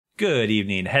Good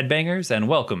evening, headbangers, and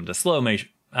welcome to Slow Motion.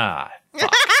 Fuck.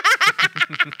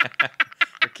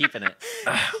 We're keeping it.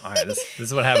 All right, this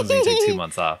is what happens when you take 2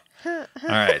 months off. All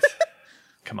right.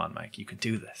 Come on, Mike. You can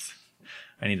do this.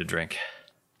 I need a drink.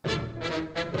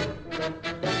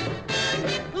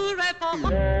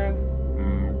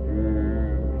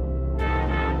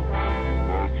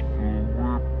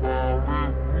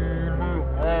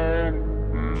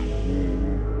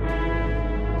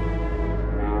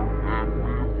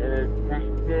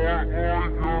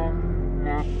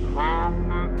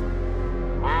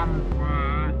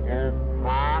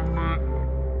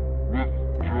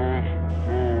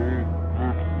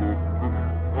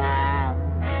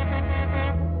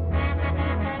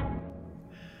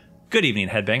 Good evening,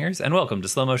 headbangers, and welcome to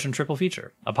Slow Motion Triple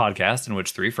Feature, a podcast in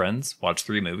which 3 friends watch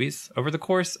 3 movies over the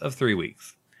course of 3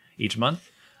 weeks. Each month,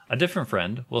 a different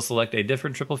friend will select a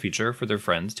different triple feature for their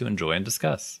friends to enjoy and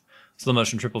discuss. Slow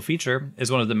Motion Triple Feature is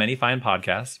one of the many fine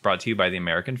podcasts brought to you by the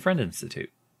American Friend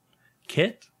Institute.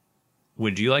 Kit,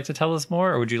 would you like to tell us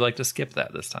more, or would you like to skip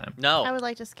that this time? No. I would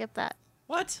like to skip that.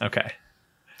 What? Okay.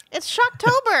 It's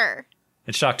Shocktober.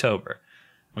 It's Shocktober.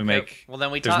 We make. Okay, well,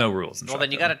 then there's no rules in Well, then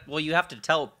you Shocktober. gotta. Well, you have to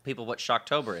tell people what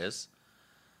Shocktober is.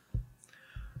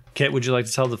 Kit, would you like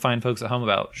to tell the fine folks at home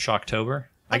about Shocktober?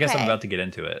 I guess I'm Okay. about to get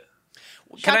into it.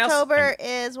 Can I also- Shocktober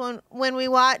is when we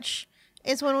watch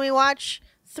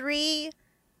 3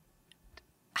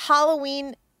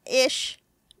 Halloween-ish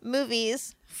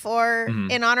movies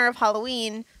in honor of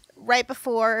Halloween. Right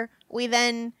before we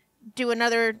then do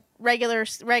another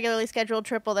regularly scheduled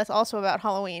triple that's also about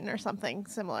Halloween or something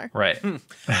similar. Right.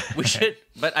 We should,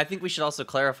 but I think we should also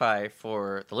clarify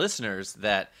for the listeners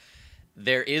that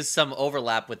there is some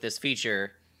overlap with this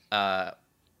feature,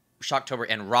 Shocktober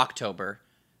and Rocktober,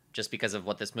 just because of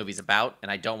what this movie's about, and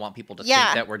I don't want people to think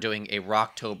that we're doing a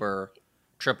Rocktober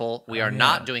triple. We are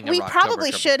not doing a We Rocktober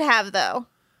probably triple. should have, though.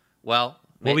 Well,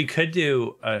 We could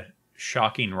do a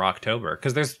shocking Rocktober,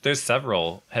 because there's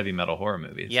several heavy metal horror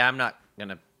movies. yeah, I'm not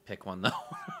gonna pick one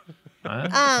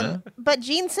though. But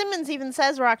Gene Simmons even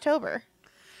says Rocktober.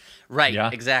 Right, Yeah.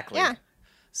 exactly. Yeah.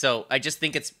 So I just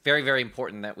think it's very, very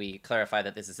important that we clarify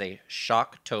that this is a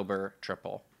Shocktober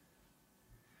triple.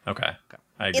 Okay.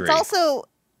 I agree. It's also,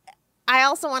 I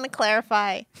also want to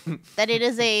clarify that it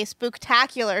is a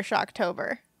spooktacular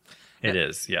Shocktober It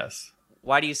is, yes.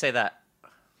 Why do you say that?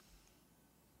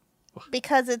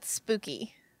 because it's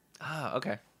spooky. Ah,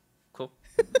 okay. Cool.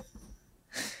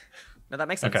 No, that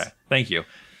makes sense. Okay. Thank you.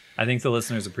 I think the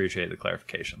listeners appreciate the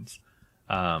clarifications.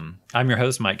 I'm your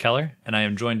host, Mike Keller, and I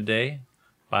am joined today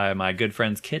by my good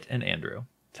friends Kit and Andrew.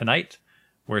 Tonight,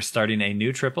 we're starting a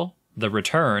new triple, The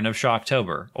Return of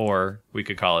Shocktober, or we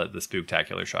could call it the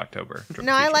Spooktacular Shocktober. triple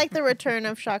No, I feature. like the return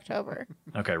of Shocktober.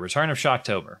 Okay, Return of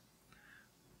Shocktober.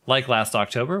 Like last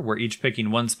October, we're each picking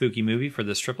one spooky movie for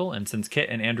this triple, and since Kit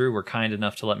and Andrew were kind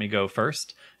enough to let me go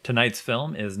first, tonight's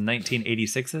film is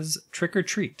 1986's Trick or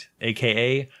Treat,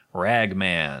 aka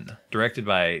Ragman, directed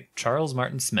by Charles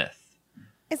Martin Smith.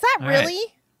 Is that All right.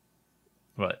 really?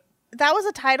 What? That was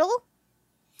a title?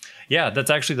 Yeah,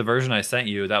 that's actually the version I sent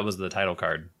you. That was the title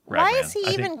card. Why Ragman. is he I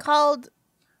think- even called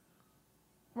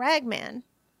Ragman?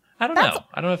 I don't know.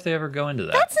 I don't know if they ever go into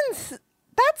that.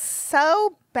 That's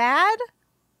so bad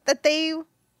that they...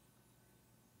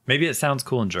 Maybe it sounds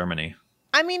cool in Germany.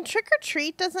 I mean, Trick or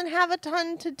Treat doesn't have a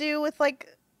ton to do with, like,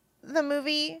 the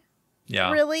movie,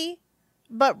 Yeah. really.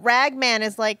 But Ragman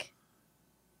is like,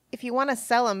 if you want to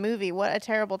sell a movie, what a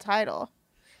terrible title.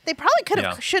 They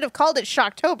probably should have called it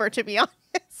Shocktober, to be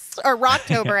honest. Or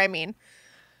Rocktober, I mean.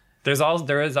 There is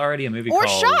already a movie Or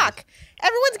called Shock.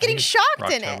 Everyone's getting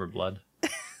shocked in it. Rocktober Blood.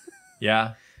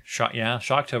 Yeah.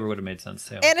 Shocktober would have made sense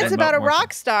too. And it's about a more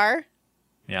rock star.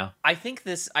 Yeah. I think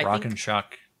this. Rock and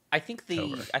Shock. I think the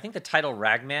Tober. I think the title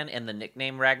Ragman and the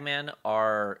nickname Ragman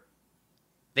are.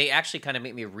 They actually kind of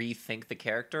make me rethink the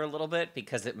character a little bit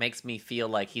because it makes me feel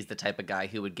like he's the type of guy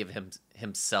who would give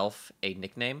himself a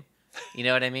nickname. You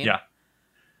know what I mean? Yeah.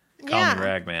 Call Yeah. me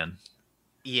Ragman.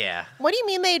 Yeah. What do you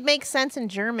mean they'd make sense in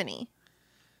Germany?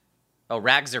 Oh,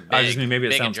 rags are big. I just mean maybe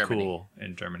it big in sounds Germany. cool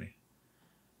in Germany.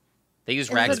 They use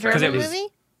Is rags it a for German it was- movie?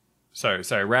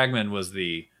 Sorry. Ragman was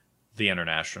the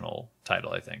international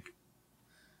title, I think.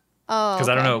 Oh, Because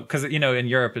I don't okay. know. Because in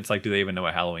Europe, it's like, do they even know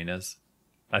what Halloween is?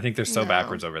 I think they're so No.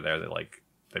 backwards over there that like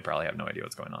they probably have no idea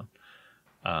what's going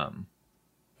on.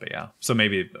 But yeah, so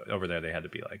maybe over there they had to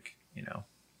be like,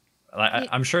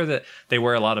 I'm sure that they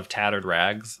wear a lot of tattered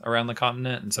rags around the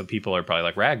continent, and so people are probably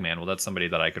like, Ragman, well, that's somebody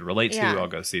that I could relate Yeah. to. I'll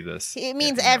go see this. It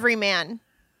means Yeah. every man.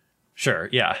 Sure,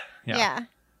 yeah. Yeah.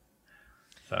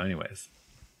 So anyways,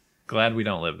 glad we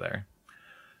don't live there.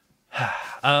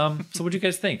 So what do you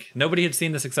guys think? Nobody had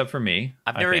seen this except for me.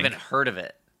 I've I never think. even heard of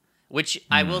it, which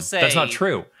I will say That's not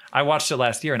true. I watched it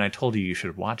last year, and I told you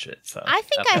should watch it. So I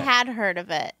think I had heard of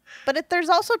it, but there's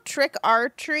also Trick or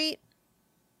Treat,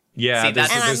 yeah, See,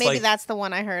 that's- and there's maybe like, that's the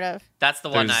one I heard of. That's the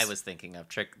one I There's- was thinking of.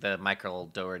 The Michael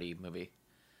Dougherty movie.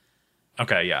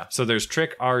 okay, yeah. So there's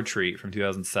Trick or Treat from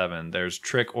 2007. There's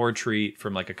Trick or Treat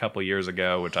from like a couple years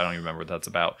ago, which I don't even remember what that's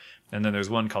about. And then there's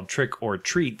one called Trick or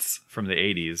Treats from the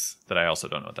 80s that I also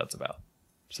don't know what that's about.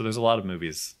 So there's a lot of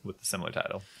movies with the similar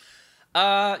title.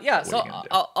 Yeah. are So you gonna do?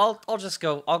 I'll just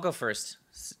go. I'll go first.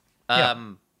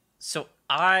 So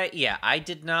I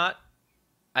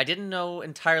didn't know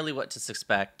entirely what to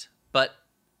suspect, but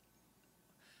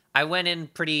I went in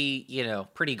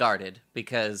pretty guarded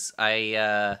because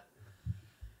I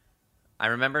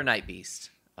remember Night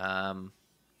Beast.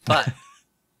 But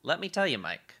let me tell you,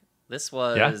 Mike, this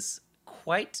was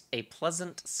quite a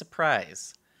pleasant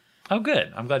surprise. Oh,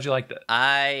 good. I'm glad you liked it.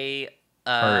 I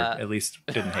Or at least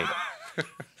didn't hate it.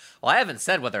 well, I haven't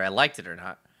said whether I liked it or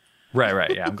not.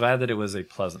 Right. Yeah, I'm glad that it was a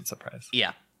pleasant surprise.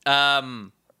 Yeah.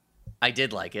 I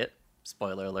did like it.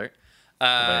 Spoiler alert.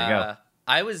 There you go.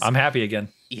 I'm happy again.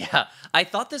 Yeah. I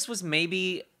thought this was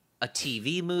maybe a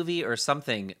TV movie or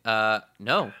something.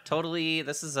 No, totally.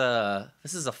 This is a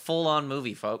full-on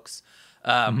movie, folks.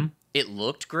 It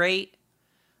looked great.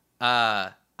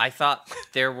 I thought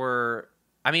there were.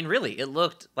 I mean, really, it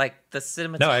looked like the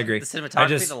cinematography. No, I agree. The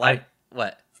cinematography, the light.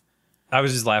 What? I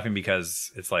was just laughing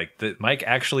because it's like Mike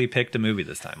actually picked a movie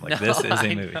this time. Like, this is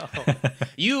a movie.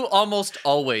 You almost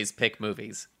always pick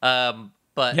movies.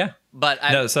 But Yeah. But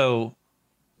No, so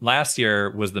last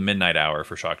year was the Midnight Hour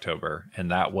for Shocktober,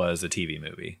 and that was a TV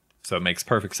movie. So it makes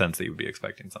perfect sense that you would be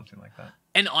expecting something like that.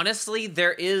 And honestly,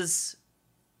 there is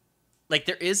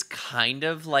kind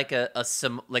of like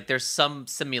there's some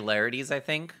similarities, I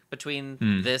think,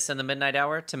 between this and the Midnight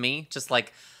Hour to me. Just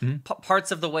like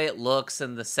parts of the way it looks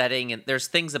and the setting, and there's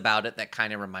things about it that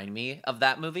kind of remind me of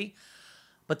that movie.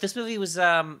 But this movie was,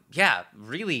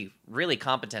 really, really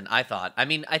competent, I thought. I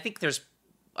mean,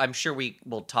 I'm sure we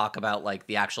will talk about like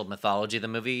the actual mythology of the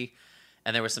movie,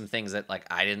 and there were some things that like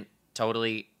I didn't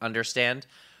totally understand,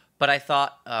 but I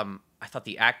thought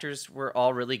the actors were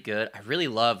all really good. I really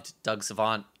loved Doug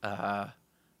Savant,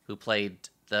 who played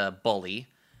the bully.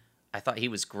 I thought he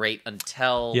was great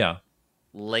until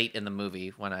late in the movie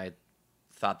when I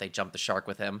thought they jumped the shark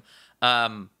with him.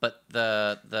 But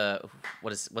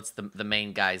what's the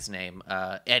main guy's name?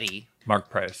 Eddie. Mark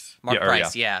Price.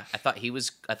 Price. Yeah. I thought he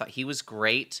was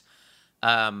great.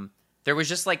 There was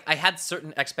just like I had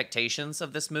certain expectations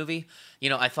of this movie.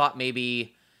 I thought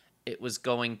maybe it was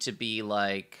going to be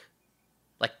like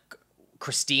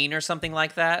Christine or something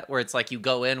like that, where it's like you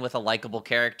go in with a likable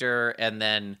character and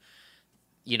then,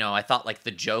 I thought like the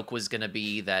joke was going to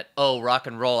be that, oh, rock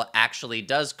and roll actually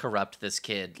does corrupt this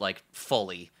kid like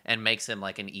fully and makes him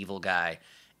like an evil guy.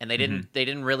 And they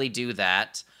didn't really do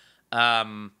that. I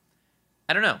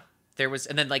don't know.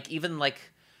 And then like, even like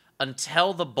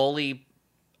until the bully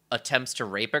attempts to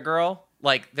rape a girl,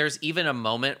 like there's even a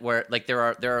moment where like there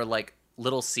are like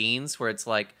little scenes where it's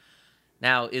like,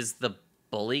 now is the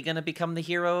bully gonna become the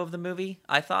hero of the movie?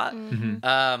 I thought.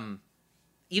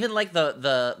 Even like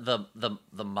the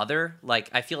mother, like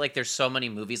I feel like there's so many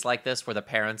movies like this where the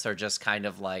parents are just kind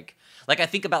of like I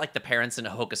think about like the parents in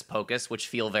Hocus Pocus, which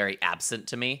feel very absent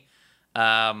to me.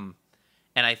 And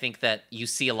I think that you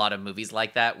see a lot of movies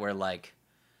like that where like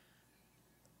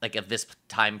of this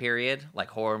time period, like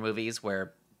horror movies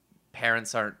where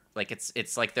parents aren't like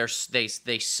it's like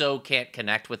they so can't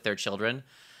connect with their children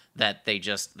that they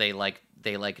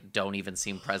don't even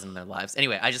seem present in their lives.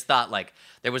 Anyway, I just thought like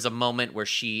there was a moment where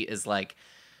she is like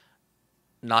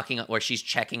where she's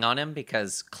checking on him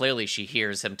because clearly she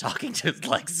hears him talking to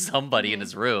like somebody in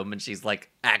his room, and she's like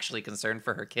actually concerned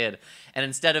for her kid. And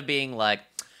instead of being like,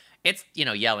 it's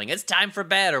yelling, it's time for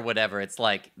bed or whatever, it's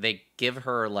like they give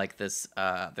her like this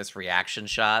reaction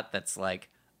shot that's like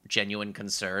genuine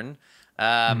concern.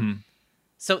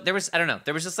 So there was, I don't know,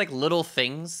 there was just like little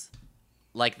things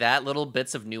like that, little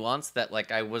bits of nuance that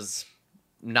like I was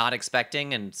not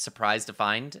expecting and surprised to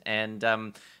find, and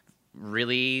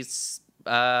really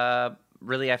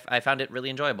I found it really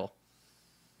enjoyable.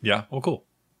 Yeah, well, cool.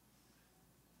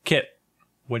 Kit,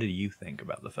 what did you think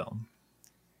about the film?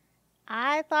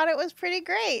 I thought it was pretty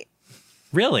great.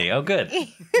 Really? Oh, good. Yes,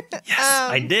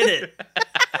 I did it.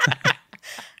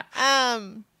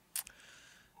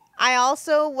 I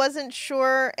also wasn't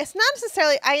sure. It's not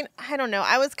necessarily. I don't know.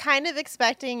 I was kind of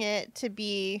expecting it to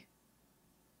be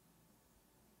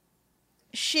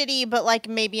shitty, but like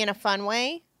maybe in a fun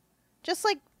way. Just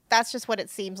like that's just what it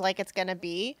seems like it's going to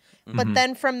be. Mm-hmm. But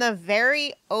then from the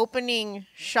very opening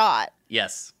shot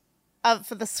Yes. of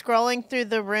the scrolling through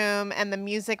the room and the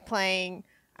music playing,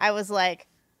 I was like,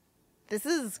 this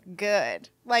is good.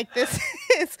 Like, this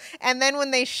is... And then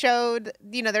when they showed,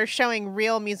 you know, they're showing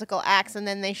real musical acts, and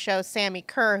then they show Sammy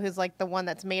Kerr, who's, like, the one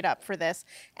that's made up for this.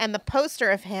 And the poster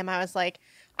of him, I was like,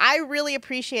 I really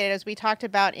appreciate it, as we talked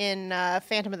about in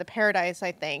Phantom of the Paradise,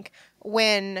 I think,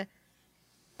 when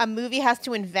a movie has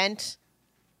to invent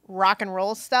rock and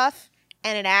roll stuff,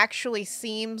 and it actually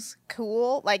seems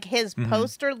cool. Like, his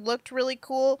poster looked really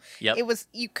cool. Yep. It was...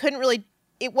 You couldn't really...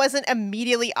 It wasn't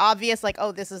immediately obvious, like,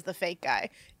 oh, this is the fake guy.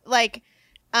 Like,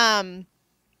 and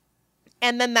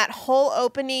then that whole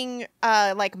opening,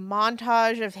 like,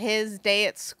 montage of his day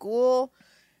at school,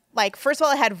 like, first of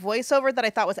all, it had voiceover that I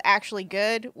thought was actually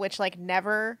good, which, like,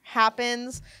 never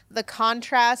happens. The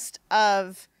contrast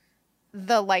of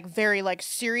the, like, very, like,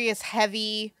 serious,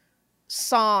 heavy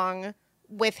song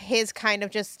with his kind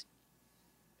of just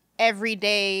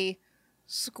everyday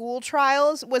school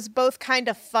trials was both kind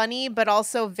of funny, but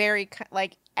also very,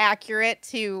 like, accurate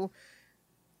to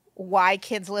why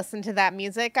kids listen to that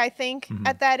music, I think,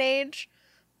 at that age.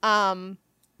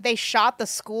 They shot the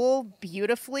school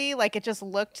beautifully. Like, it just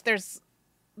looked, there's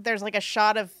like a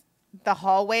shot of the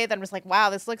hallway that was like, wow,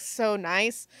 this looks so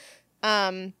nice.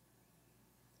 I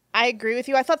agree with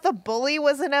you. I thought the bully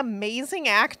was an amazing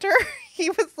actor. He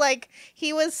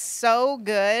was so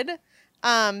good.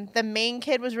 The main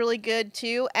kid was really good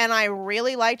too, and I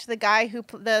really liked the guy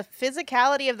the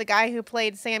physicality of the guy who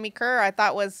played Sammy Kerr. I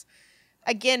thought was,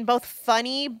 again, both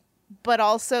funny, but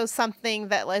also something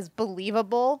that was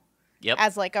believable. Yep.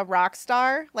 As like a rock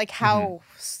star, like how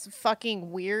fucking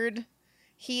weird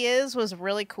he is was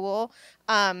really cool.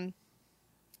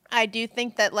 I do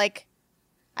think that, like,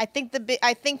 I think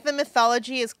the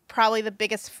mythology is probably the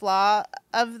biggest flaw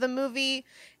of the movie,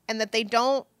 and that they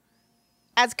don't,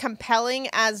 as compelling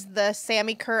as the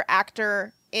Sammy Kerr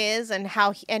actor is, and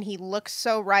how he looks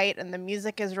so right, and the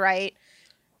music is right,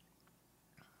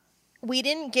 we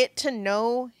didn't get to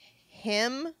know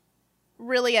him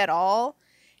really at all.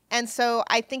 And so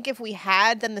I think if we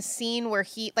had, then the scene where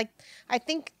I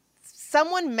think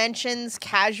someone mentions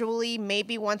casually,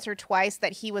 maybe once or twice,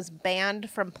 that he was banned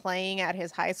from playing at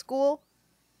his high school.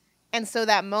 And so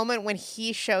that moment when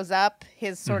he shows up,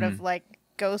 his sort of like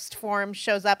ghost form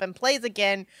shows up and plays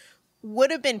again,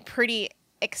 would have been pretty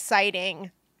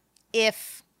exciting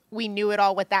if we knew at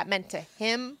all what that meant to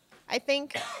him, I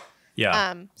think.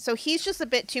 Yeah. So he's just a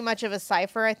bit too much of a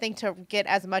cipher, I think, to get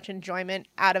as much enjoyment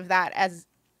out of that as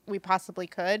we possibly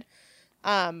could.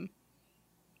 But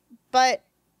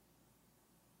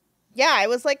yeah, I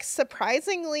was like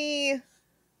surprisingly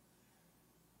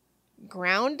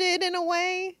grounded in a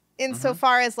way,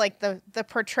 insofar as like the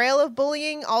portrayal of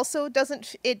bullying also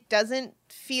doesn't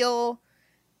feel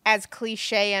as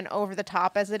cliche and over the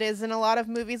top as it is in a lot of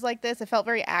movies like this. It felt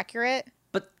very accurate.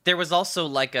 But there was also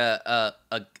like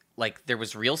like there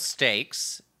was real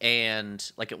stakes,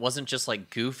 and like it wasn't just like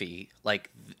goofy. Like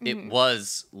it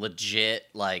was legit,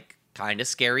 like kind of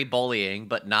scary bullying,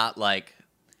 but not like,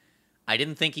 I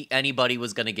didn't think anybody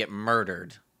was going to get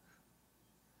murdered.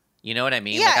 You know what I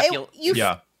mean? Yeah,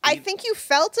 like, I think you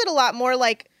felt it a lot more.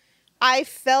 Like, I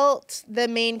felt the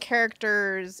main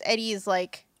character's, Eddie's,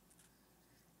 like,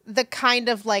 the kind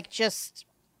of, like, just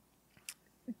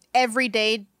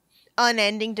everyday,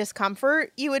 unending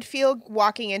discomfort you would feel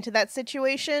walking into that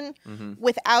situation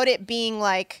without it being,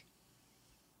 like,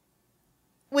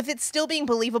 with it still being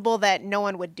believable that no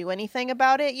one would do anything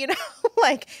about it, you know?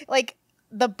 like,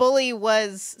 the bully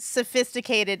was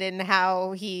sophisticated in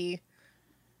how he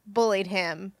bullied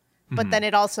him, but then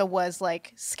it also was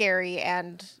like scary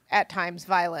and at times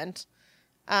violent.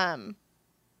 Yeah.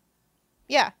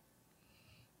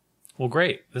 Well,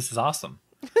 great. This is awesome.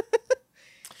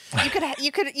 You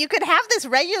could have this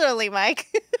regularly, Mike.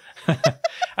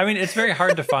 I mean, it's very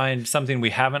hard to find something we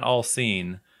haven't all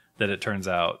seen that it turns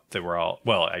out that we're all,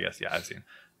 well, I guess, yeah, I've seen,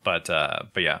 but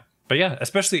yeah. But yeah,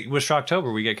 especially with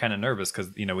Shocktober, we get kind of nervous because,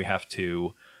 you know, we have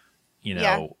to, you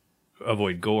know,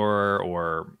 avoid gore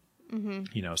or,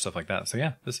 you know, stuff like that. So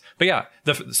yeah,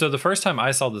 so the first time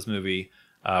I saw this movie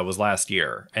was last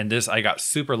year, and I got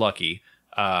super lucky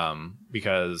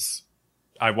because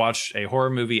I watched a horror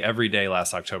movie every day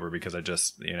last October because I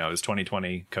just, you know, it was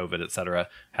 2020, COVID, etc.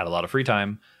 Had a lot of free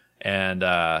time, and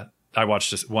I watched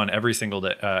just one every single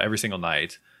day, every single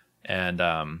night, and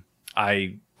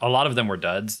a lot of them were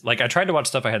duds. Like, I tried to watch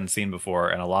stuff I hadn't seen before,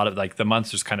 and a lot of, like, the months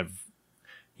just kind of,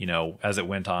 as it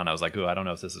went on, I was like, "Ooh, I don't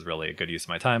know if this is really a good use of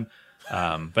my time."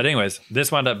 But anyways,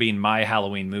 this wound up being my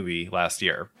Halloween movie last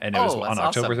year, and it was on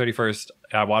October 31st.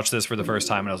 I watched this for the first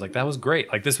time, and I was like, "That was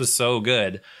great! Like, this was so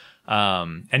good."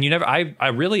 And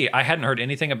I hadn't heard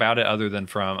anything about it other than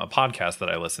from a podcast that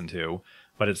I listened to,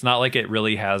 but it's not like it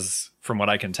really has, from what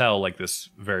I can tell, like this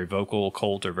very vocal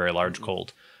cult or very large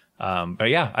cult. But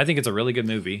yeah, I think it's a really good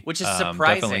movie, which is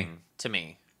surprising definitely. to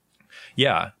me.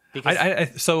 Yeah.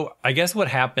 Because So I guess what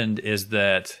happened is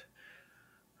that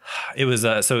it was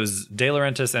De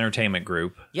Laurentiis Entertainment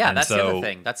Group. Yeah, and that's so, the other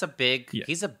thing. That's Yeah.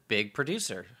 he's a big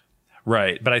producer.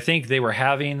 Right. But I think they were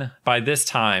by this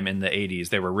time in the 80s,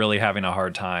 they were really having a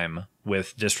hard time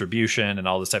with distribution and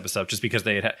all this type of stuff, just because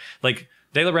they had, like,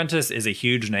 De Laurentiis is a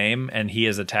huge name, and he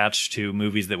is attached to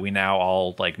movies that we now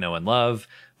all, like, know and love.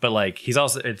 But, like, he's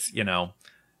also,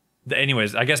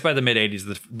 anyways, I guess by the mid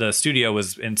 80s, the studio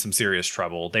was in some serious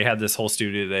trouble. They had this whole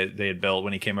studio that they had built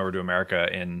when he came over to America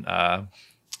in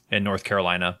North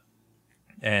Carolina.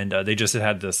 And they just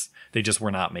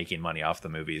were not making money off the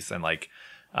movies. And, like,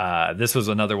 this was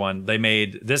another one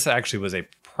this actually was a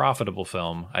profitable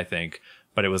film, I think,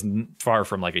 but it was far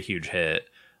from like a huge hit.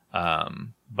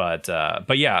 But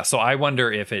yeah, so I wonder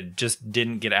if it just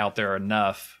didn't get out there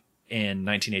enough in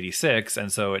 1986. And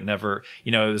so it never,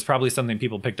 it was probably something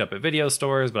people picked up at video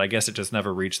stores, but I guess it just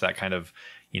never reached that kind of,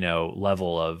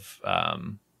 level of, I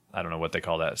don't know what they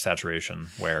call that, saturation,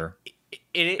 where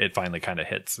it finally kind of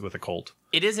hits with a cult.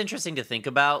 It is interesting to think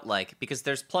about, like, because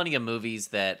there's plenty of movies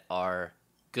that are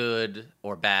good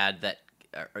or bad that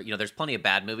there's plenty of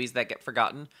bad movies that get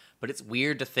forgotten, but it's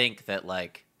weird to think that,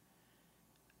 like,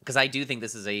 because I do think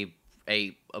this is a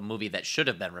movie that should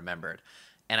have been remembered,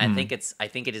 and I think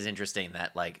it is interesting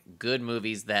that, like, good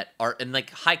movies that are, and, like,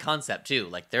 high concept too,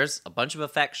 like, there's a bunch of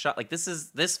effects shot, like,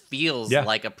 this feels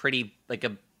like a pretty, like,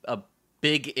 a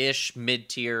big-ish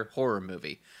mid-tier horror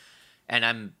movie,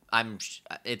 and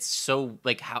it's so,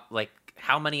 like,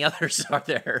 how many others are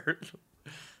there?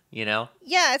 Yeah,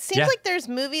 it seems like there's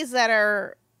movies that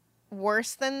are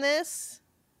worse than this,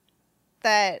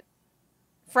 that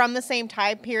from the same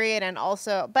time period, and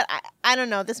also, but I don't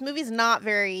know, this movie's not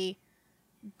very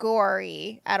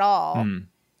gory at all,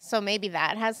 so maybe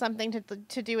that has something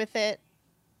to do with it.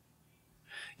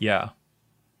 Yeah,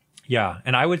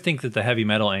 and I would think that the heavy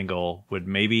metal angle would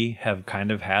maybe have kind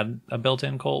of had a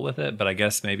built-in cult with it, but I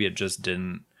guess maybe it just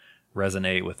didn't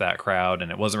resonate with that crowd,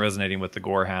 and it wasn't resonating with the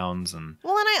gore hounds. And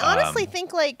I honestly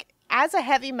think, like, as a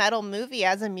heavy metal movie,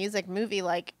 as a music movie,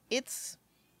 like, it's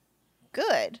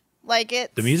good. Like,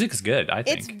 the music is good. I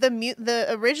think it's the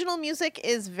original music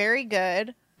is very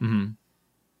good, and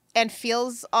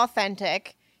feels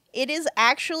authentic. It is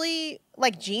actually,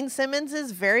 like, Gene Simmons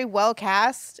is very well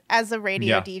cast as a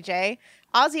radio DJ.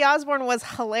 Ozzy Osbourne was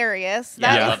hilarious.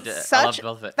 I loved it. I loved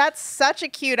both of it. That's such a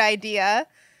cute idea.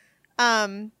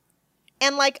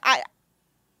 And, like,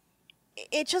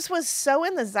 it just was so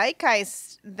in the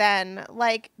zeitgeist then.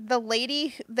 Like,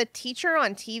 the teacher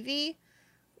on TV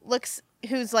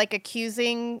who's, like,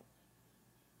 accused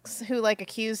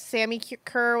Sammy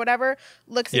Kerr or whatever,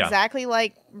 looks exactly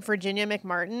like Virginia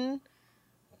McMartin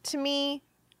to me.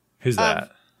 Who's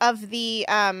that? Of the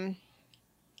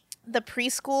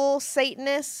preschool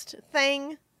Satanist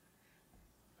thing.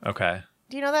 Okay.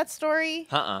 Do you know that story?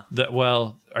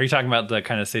 Well, are you talking about the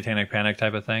kind of Satanic Panic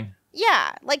type of thing?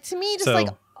 Yeah, like, to me, just so, like,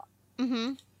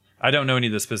 I don't know any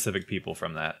of the specific people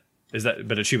from that.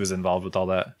 But she was involved with all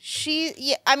that? She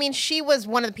was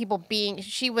one of the people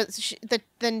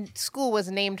the school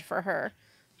was named for her.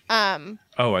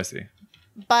 Oh, I see.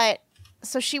 But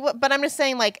I'm just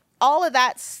saying, like, all of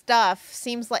that stuff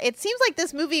seems like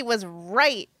this movie was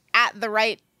right at the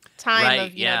right time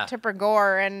of Tipper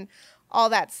Gore and all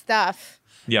that stuff.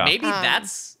 Yeah. Maybe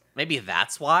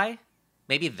that's why.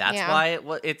 Maybe that's why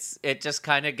it just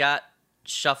kind of got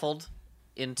shuffled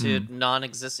into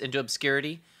into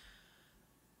obscurity.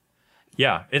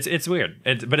 Yeah, it's weird.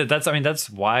 That's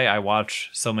why I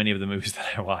watch so many of the movies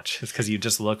that I watch, is because you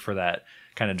just look for that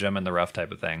kind of gem in the rough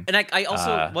type of thing. And I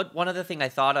also one other thing I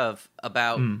thought of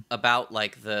about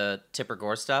like the Tipper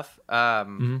Gore stuff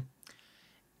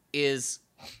is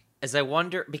as I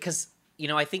wonder, because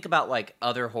I think about, like,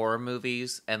 other horror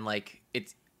movies, and, like,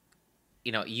 it's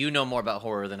you know more about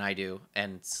horror than I do,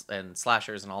 and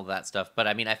slashers and all that stuff, but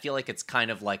I mean, I feel like it's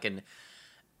kind of like an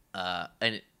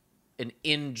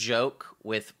in joke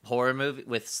with horror movie,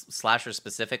 with slashers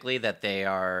specifically, that they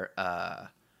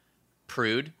are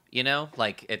prude,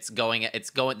 like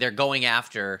they're going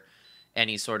after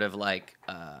any sort of like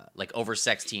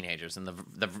oversexed teenagers, and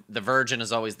the virgin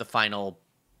is always the final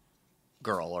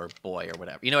girl or boy or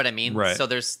whatever. You know what I mean? Right. So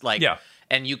there's like, Yeah.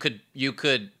 and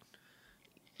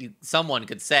someone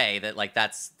could say that like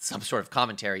that's some sort of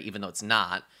commentary, even though it's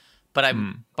not. But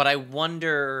I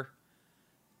wonder.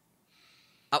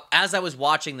 As I was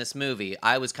watching this movie,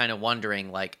 I was kind of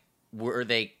wondering, like, were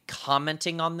they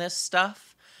commenting on this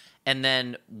stuff? And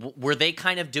then were they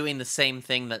kind of doing the same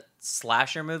thing that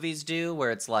slasher movies do,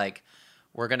 where it's like,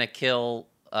 we're gonna kill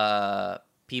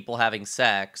people having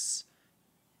sex,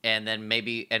 and then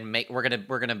we're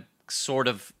gonna sort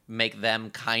of make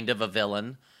them kind of a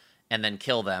villain, and then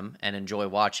kill them and enjoy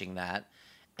watching that,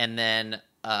 and then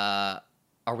are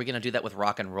we gonna do that with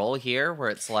rock and roll here, where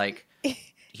it's like?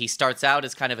 He starts out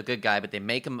as kind of a good guy, but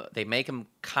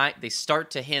they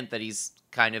start to hint that he's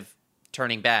kind of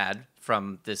turning bad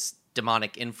from this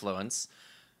demonic influence.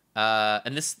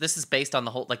 And this is based on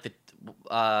the whole, like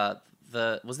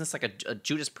wasn't this like a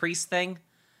Judas Priest thing?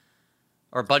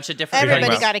 Or a bunch of different Everybody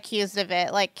about- got accused of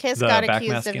it. Like Kiss The got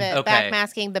accused of backmasking? it. Okay.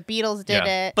 Backmasking. The Beatles did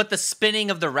Yeah. it. But the spinning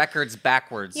of the records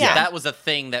backwards, Yeah. that was a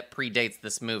thing that predates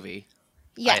this movie.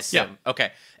 I Yes. assume.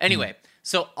 Okay. Anyway,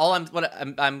 so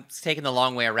I'm taking the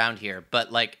long way around here,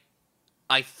 but like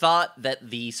I thought that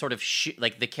the sort of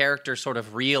like the character sort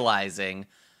of realizing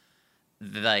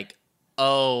like,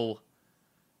 oh,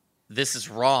 this is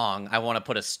wrong. I want to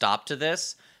put a stop to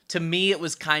this. To me, it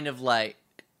was kind of like,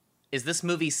 is this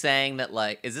movie saying that,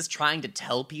 like, is this trying to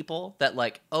tell people that,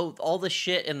 like, oh, all the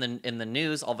shit in the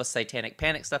news, all the satanic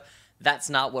panic stuff, that's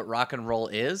not what rock and roll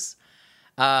is?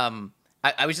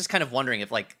 I was just kind of wondering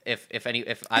if, like, if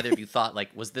either of you thought,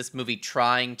 like, was this movie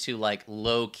trying to, like,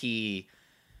 low key,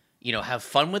 you know, have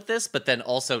fun with this, but then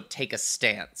also take a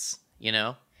stance, you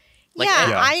know? Like,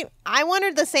 yeah, I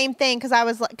wondered the same thing because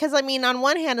I mean, on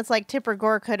one hand, it's like Tipper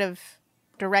Gore could have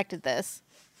directed this,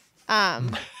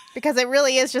 because it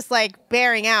really is just like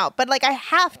bearing out. But like, I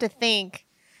have to think,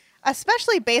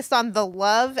 especially based on the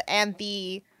love and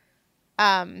the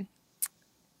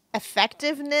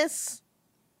effectiveness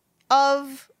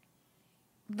of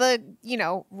the, you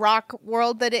know, rock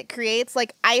world that it creates.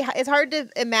 Like, it's hard to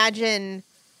imagine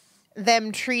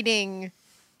them treating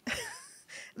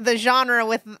the genre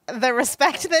with the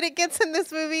respect that it gets in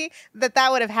this movie, that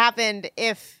would have happened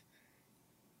if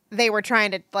they were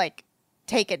trying to like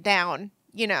take it down,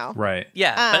 you know? Right.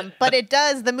 yeah. But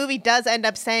the movie does end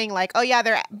up saying like, oh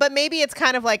yeah, but maybe it's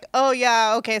kind of like, oh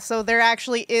yeah, okay, so there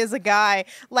actually is a guy.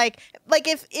 Like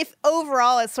if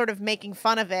overall it's sort of making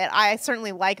fun of it, I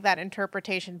certainly like that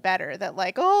interpretation better, that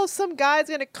like, oh, some guy's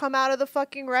gonna come out of the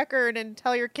fucking record and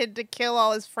tell your kid to kill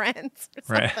all his friends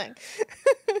or Right. something.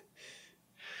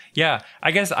 Yeah,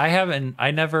 I guess I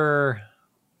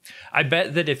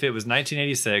bet that if it was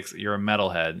 1986, you're a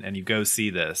metalhead and you go see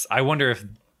this, I wonder if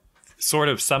sort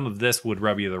of some of this would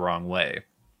rub you the wrong way.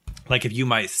 Like if you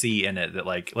might see in it that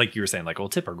like you were saying, like, well,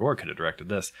 Tipper Gore could have directed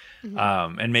this.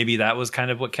 Mm-hmm. And maybe that was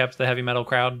kind of what kept the heavy metal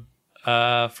crowd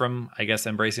from, I guess,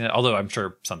 embracing it. Although I'm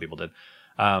sure some people did.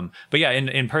 But yeah,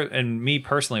 in me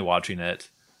personally watching it,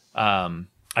 I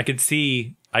could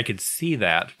see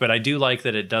that, but I do like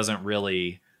that it doesn't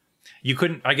really. You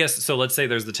couldn't, I guess. So let's say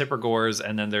there's the Tipper Gores,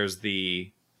 and then there's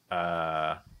the,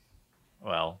 well,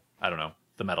 I don't know,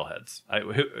 the metalheads.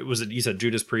 Who was it? You said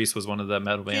Judas Priest was one of the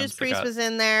metal bands. Judas Priest was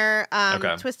in there.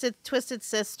 Okay. Twisted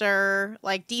Sister,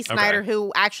 like Dee Snider, Okay.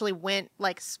 who actually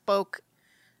spoke,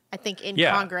 I think, in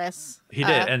Yeah. Congress. He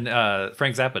did, and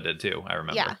Frank Zappa did too. I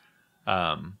remember.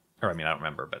 Yeah. Or I mean, I don't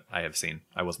remember, but I have seen.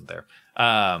 I wasn't there.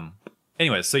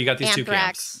 Anyways, so you got these two camps.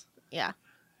 Anthrax. Yeah.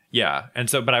 Yeah, and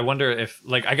so, but I wonder if,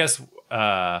 like, I guess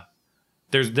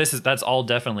that's all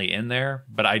definitely in there,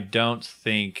 but I don't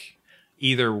think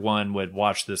either one would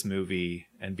watch this movie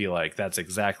and be like, "That's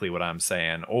exactly what I'm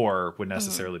saying," or would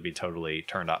necessarily be totally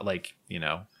turned off. Like, you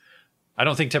know, I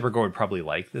don't think Tipper Gore would probably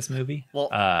like this movie. Well,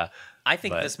 I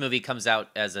think but- this movie comes out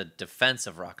as a defense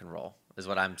of rock and roll, is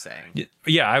what I'm saying.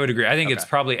 Yeah, I would agree. I think it's Okay.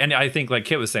 probably, and I think like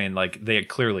Kit was saying, like they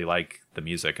clearly like the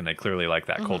music and they clearly like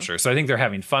that culture. So I think they're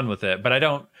having fun with it, but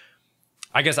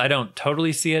I guess I don't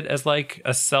totally see it as like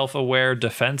a self-aware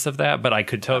defense of that, but I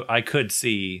could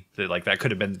see that like that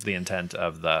could have been the intent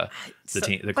of the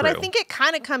team, the But crew. I think it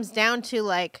kind of comes down to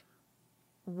like,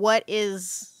 what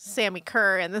is Sammy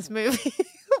Kerr in this movie?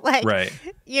 Like, Right.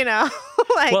 you know,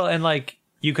 like, Well, and like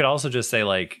you could also just say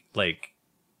like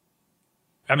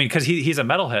I mean, because he's a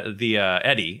metalhead. The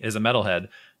Eddie is a metalhead,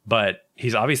 but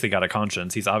he's obviously got a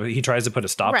conscience. He tries to put a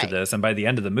stop to Right. this, and by the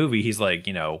end of the movie, he's like,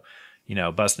 you know,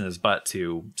 busting his butt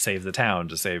to save the town,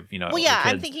 to save, you know. well, yeah, the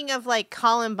I'm kids. thinking of like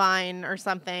Columbine or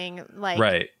something. Like,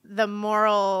 Right. the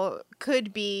moral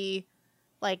could be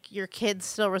like your kid's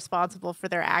still responsible for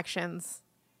their actions,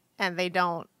 and they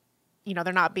don't, you know,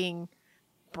 they're not being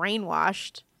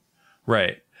brainwashed.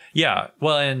 Right. Yeah.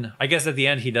 Well, and I guess at the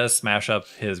end he does smash up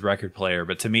his record player,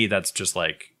 but to me that's just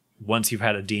like once you've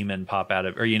had a demon pop out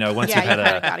of, or once Yeah, you've had you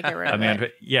kinda gotta get rid a of man,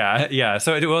 it. yeah.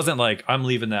 So it wasn't like I'm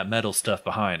leaving that metal stuff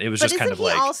behind. It was But just kind of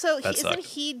like that isn't sucked.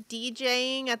 he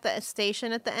DJing at the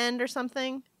station at the end or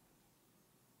something?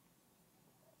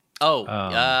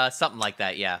 Oh, something like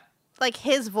that. Yeah. Like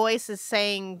his voice is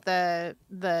saying the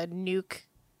nuke,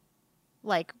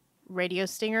 like radio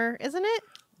stinger, isn't it?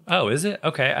 Oh, is it?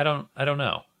 Okay, I don't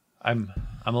know. I'm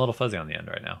a little fuzzy on the end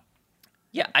right now.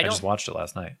 Yeah. I just watched it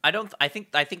last night. I think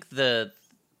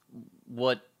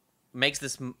what makes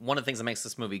this one of the things that makes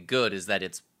this movie good is that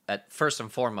it's at first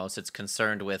and foremost it's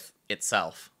concerned with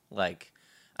itself. Like,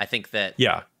 I think that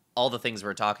Yeah. all the things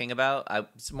we're talking about,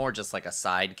 it's more just like a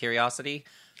side curiosity.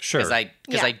 Sure.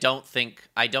 Because I don't think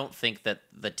that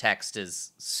the text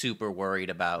is super worried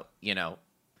about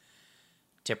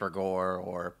Tipper Gore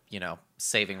or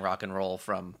saving rock and roll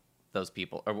from those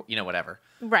people or whatever.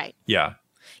 Right. Yeah.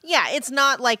 Yeah, it's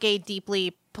not like a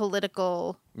deeply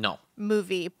political No.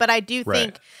 movie, but I do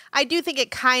think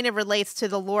it kind of relates to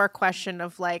the lore question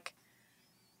of like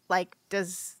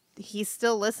does he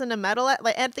still listen to metal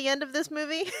at the end of this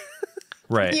movie?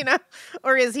 Right.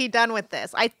 Or is he done with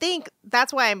this? I think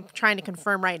that's why I'm trying to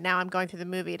confirm right now. I'm going through the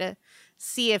movie to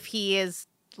see if he is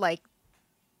like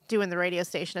doing the radio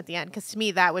station at the end, because to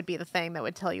me that would be the thing that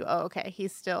would tell you, oh, okay,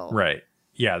 he's still Right.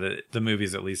 Yeah, the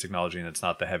movie's at least acknowledging it's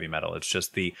not the heavy metal. It's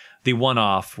just the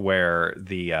one-off where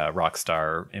the rock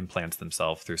star implants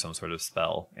themselves through some sort of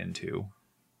spell into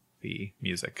the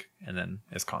music and then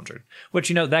is conjured. Which,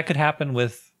 that could happen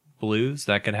with blues.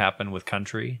 That could happen with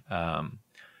country.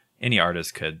 Any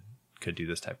artist could do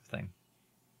this type of thing.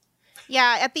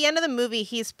 Yeah, at the end of the movie,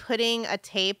 he's putting a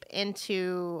tape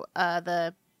into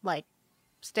the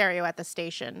stereo at the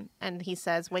station, and he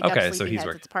says, "Wake up,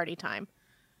 sleepyheads! It's party time."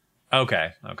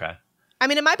 Okay. I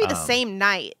mean, it might be the same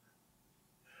night,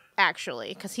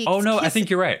 actually, because he. Oh no, I think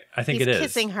you're right. I think it is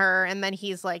kissing her, and then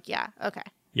he's like, "Yeah, okay."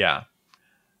 Yeah.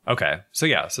 Okay. So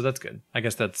that's good. I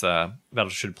guess that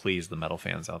should please the metal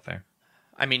fans out there.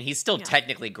 I mean, he's still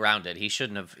technically grounded. He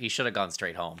should have gone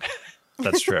straight home.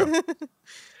 That's true.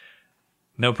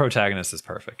 No protagonist is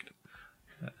perfect.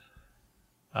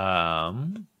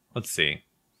 Let's see.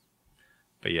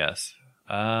 But yes.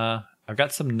 I've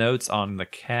got some notes on the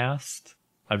cast.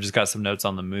 I've just got some notes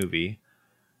on the movie.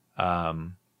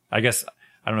 I guess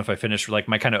I don't know if I finished like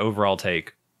my kind of overall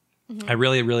take. Mm-hmm. I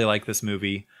really, really like this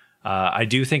movie. I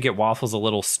do think it waffles a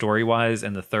little story-wise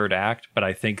in the third act, but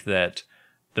I think that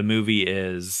the movie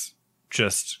is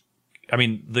just, I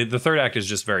mean, the third act is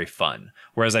just very fun.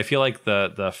 Whereas I feel like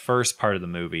the first part of the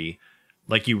movie,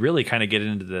 like you really kind of get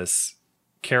into this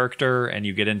character and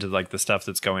you get into like the stuff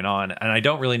that's going on. And I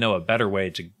don't really know a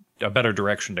better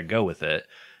direction to go with it.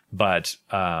 But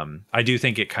I do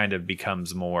think it kind of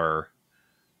becomes more,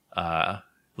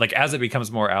 like as it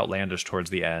becomes more outlandish towards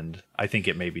the end, I think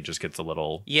it maybe just gets a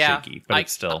little shaky, but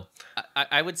it's still.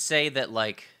 I would say that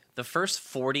like the first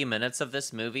 40 minutes of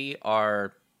this movie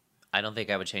are, I don't think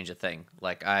I would change a thing.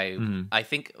 Like I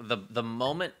think the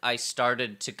moment I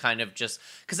started to kind of just,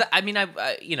 because I mean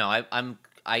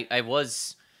I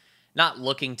was not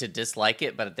looking to dislike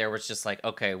it, but there was just like,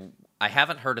 okay, I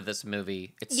haven't heard of this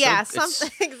movie. Exactly.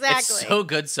 It's so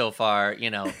good so far,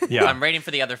 Yeah. I'm waiting for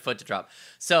the other foot to drop.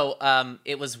 So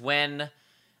it was when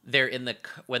they're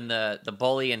when the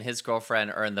bully and his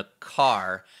girlfriend are in the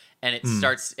car, and it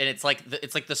starts, and it's like the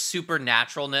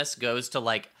supernaturalness goes to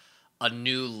like a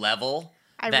new level.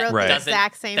 I wrote the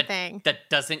exact same thing. That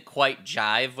doesn't quite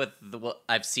jive with what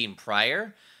I've seen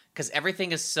prior. Because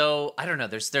everything is so, I don't know,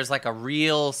 there's like a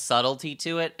real subtlety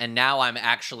to it, and now I'm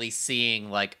actually seeing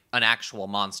like an actual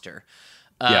monster.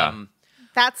 Yeah.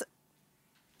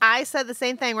 I said the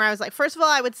same thing where I was like, first of all,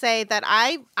 I would say that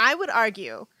I would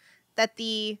argue that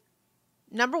the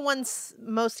number one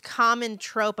most common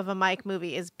trope of a Mike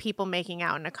movie is people making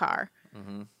out in a car.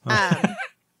 Mm-hmm.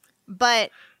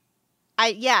 But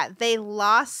they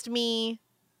lost me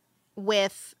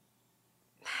with...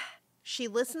 She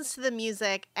listens to the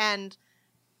music, and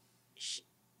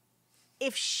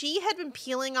if she had been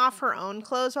peeling off her own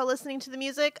clothes while listening to the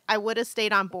music, I would have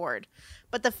stayed on board.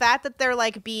 But the fact that they're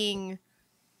like being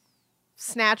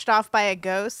snatched off by a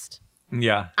ghost,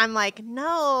 I'm like,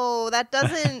 no, that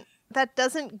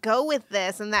doesn't go with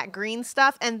this and that green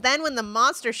stuff. And then when the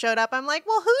monster showed up, I'm like,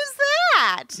 well, who's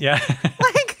that? Yeah.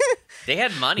 Like they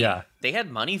had money. Yeah. They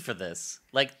had money for this.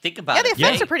 Like, think about it. Yeah, the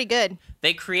effects are pretty good.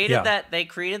 They created that. They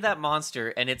created that monster,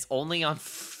 and it's only on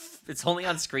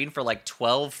screen for like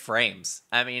 12 frames.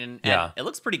 I mean, and it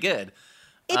looks pretty good.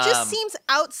 It just seems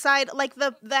outside, like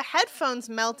the headphones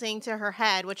melting to her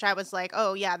head, which I was like,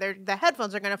 oh yeah, the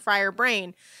headphones are going to fry her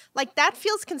brain. Like that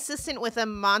feels consistent with a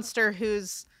monster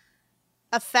whose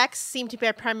effects seem to be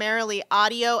primarily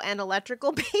audio and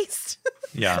electrical based.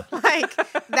 Yeah. Like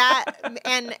that,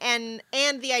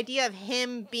 and the idea of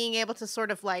him being able to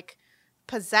sort of like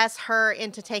possess her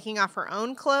into taking off her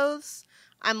own clothes.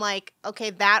 I'm like, okay,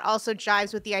 that also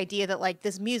jives with the idea that like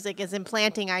this music is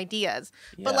implanting ideas.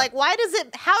 Yeah. But like, how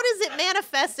does it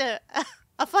manifest a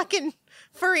fucking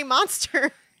furry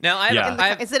monster? Now,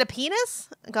 Is it a penis?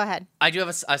 Go ahead. I do have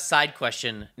a side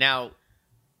question. Now,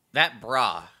 that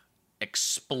bra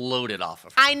exploded off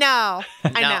of her. I know.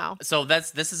 I Now, know. So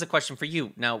this is a question for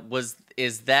you. Now,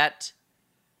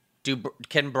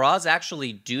 can bras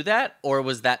actually do that, or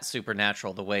was that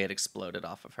supernatural the way it exploded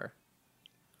off of her?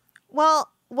 Well,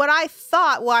 what I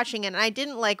thought watching it, and I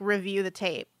didn't like review the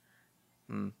tape,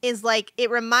 is like it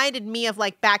reminded me of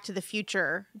like Back to the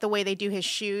Future, the way they do his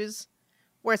shoes,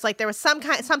 where it's like there was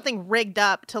something rigged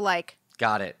up to like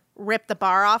Got it. rip the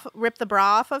bra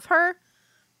off of her,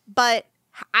 but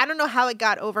I don't know how it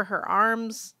got over her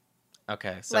arms.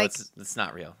 Okay, so Like- it's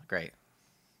not real. Great.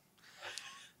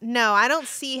 No, I don't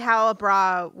see how a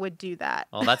bra would do that.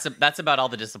 Well, that's about all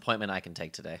the disappointment I can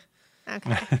take today.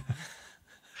 Okay.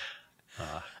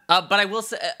 But I will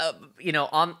say,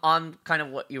 on kind of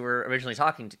what you were originally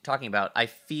talking about, I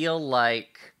feel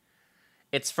like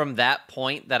it's from that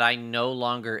point that I no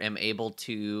longer am able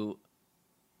to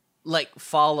like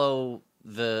follow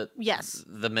the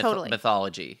totally.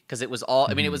 mythology, because it was all.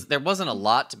 I mean, there wasn't a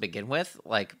lot to begin with,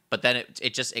 like, but then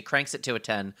it cranks it to a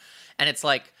 10, and it's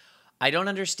like I don't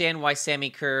understand why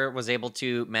Sammy Kerr was able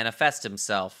to manifest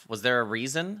himself. Was there a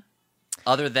reason?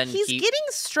 Other than he's getting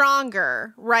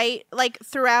stronger, right? Like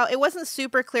throughout, it wasn't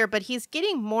super clear, but he's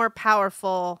getting more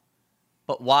powerful.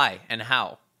 But why and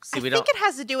how? See, I think it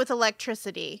has to do with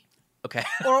electricity, Okay.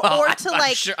 or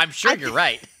I'm sure you're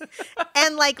right.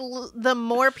 and like the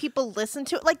more people listen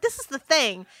to it, like this is the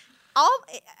thing.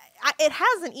 It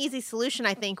has an easy solution,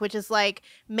 I think, which is like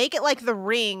make it like The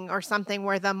Ring or something,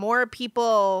 where the more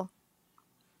people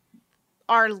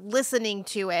are listening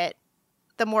to it,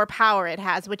 the more power it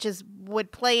has, which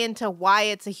would play into why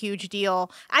it's a huge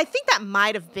deal. I think that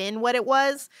might have been what it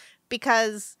was,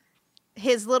 because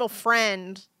his little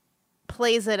friend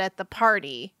plays it at the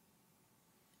party,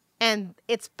 and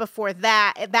it's before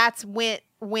that's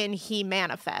when he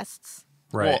manifests.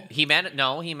 Right. Well, he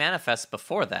manifests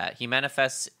before that. He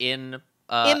manifests in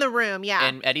the room, yeah.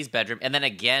 in Eddie's bedroom, and then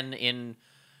again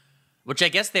which I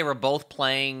guess they were both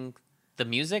playing the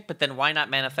music, but then why not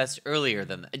manifest earlier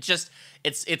than that?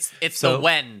 It's the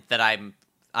when that I'm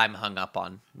hung up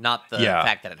on, not the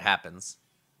fact that it happens.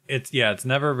 It's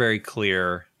never very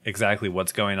clear exactly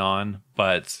what's going on,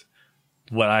 but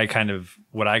what I kind of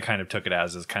took it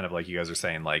as is kind of like you guys are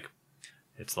saying, like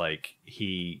it's like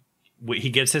he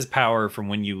gets his power from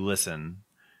when you listen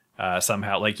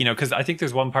somehow, like, you know, because I think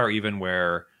there's one part even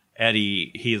where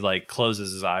Eddie, he like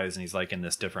closes his eyes and he's like in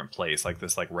this different place, like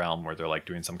this like realm where they're like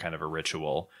doing some kind of a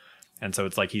ritual, and so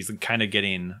it's like he's kind of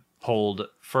getting pulled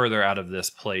further out of this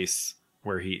place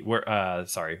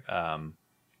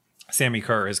Sammy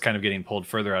Kerr is kind of getting pulled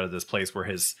further out of this place where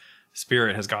his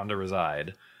spirit has gone to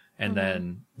reside. And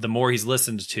then the more he's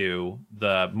listened to,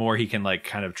 the more he can like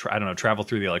kind of, travel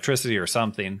through the electricity or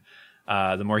something,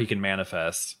 the more he can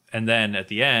manifest. And then at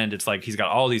the end, it's like he's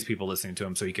got all these people listening to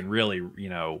him, so he can really, you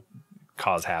know,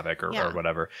 cause havoc or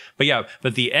whatever.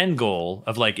 But the end goal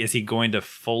of like, is he going to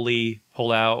fully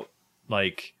pull out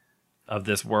like of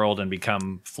this world and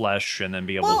become flesh and then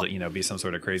be able to, you know, be some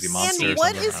sort of crazy monster? And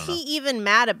what is he even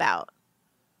mad about?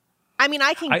 I mean,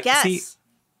 I can guess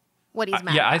what he's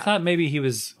mad about. I thought maybe he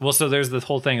was... Well, so there's this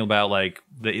whole thing about, like,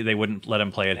 they wouldn't let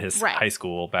him play at his high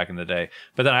school back in the day.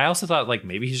 But then I also thought, like,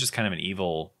 maybe he's just kind of an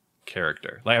evil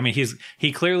character. Like, I mean,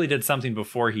 he clearly did something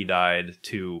before he died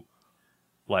to,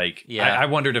 like... Yeah. I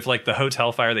wondered if, like, the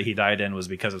hotel fire that he died in was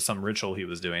because of some ritual he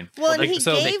was doing. Well, and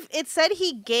it said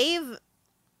he gave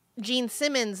Gene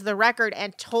Simmons the record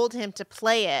and told him to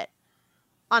play it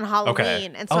on Halloween.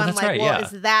 Okay. And so I'm like,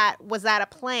 was that a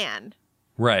plan?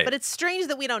 Right. But it's strange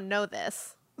that we don't know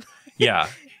this. Yeah.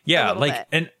 Like,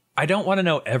 and I don't want to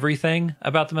know everything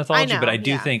about the mythology, but I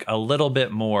do think a little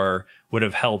bit more would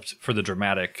have helped for the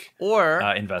dramatic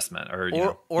investment,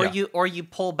 or you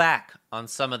pull back on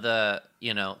some of the,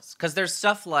 you know, because there's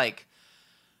stuff like,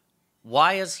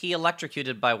 why is he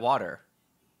electrocuted by water?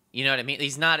 You know what I mean?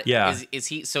 He's not. Yeah. Is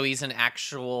he? So he's an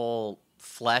actual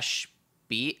flesh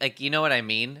beast. Like, you know what I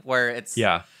mean? Where it's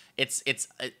It's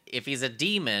if he's a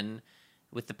demon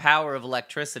with the power of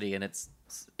electricity, and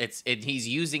he's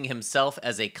using himself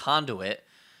as a conduit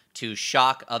to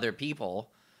shock other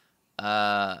people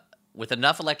with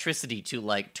enough electricity to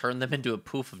like turn them into a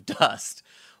poof of dust.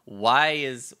 Why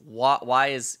is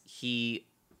he?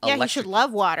 Yeah, he should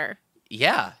love water.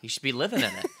 Yeah, he should be living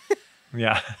in it.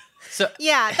 Yeah. So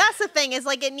yeah, that's the thing is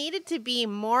like it needed to be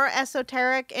more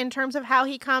esoteric in terms of how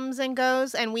he comes and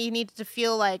goes, and we needed to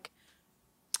feel like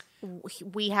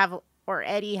we have or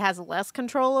Eddie has less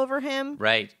control over him.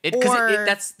 Right.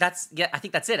 That's yeah. I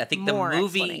think that's it. I think the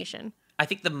movie. Explanation. I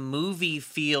think the movie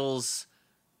feels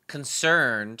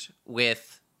concerned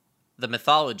with the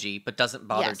mythology, but doesn't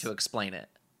bother to explain it.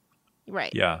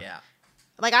 Right. Yeah. Yeah.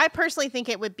 Like I personally think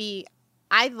it would be.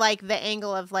 I like the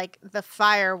angle of like the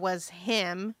fire was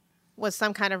him, was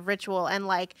some kind of ritual, and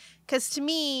like because to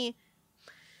me.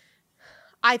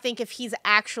 I think if he's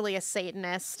actually a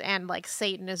Satanist and like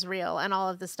Satan is real and all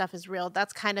of this stuff is real,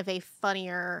 that's kind of a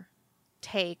funnier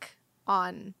take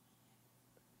on.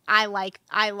 I like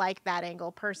that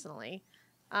angle personally,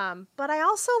 but I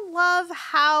also love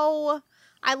how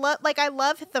I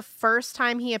love the first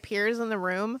time he appears in the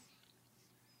room.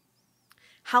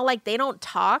 How like they don't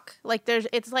talk, like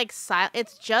it's like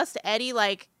it's just Eddie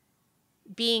like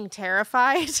being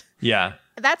terrified. Yeah,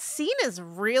 that scene is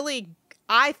really.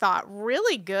 I thought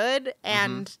really good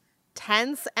and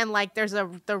tense, and like there's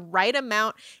the right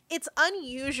amount. It's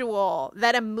unusual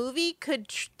that a movie could,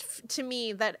 to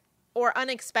me, or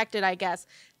unexpected, I guess,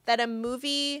 that a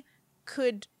movie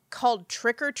could called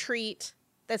Trick or Treat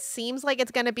that seems like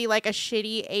it's going to be like a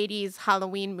shitty 80s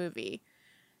Halloween movie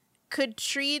could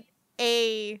treat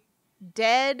a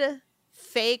dead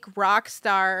fake rock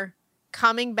star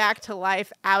coming back to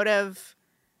life out of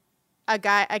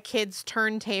a kid's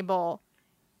turntable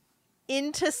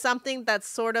into something that's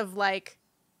sort of like,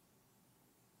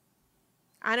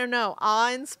 I don't know,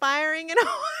 awe-inspiring in a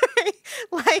way.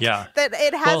 Like that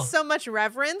it has so much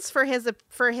reverence for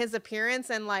his appearance,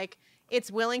 and like it's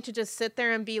willing to just sit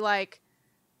there and be like,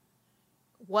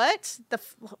 what the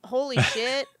holy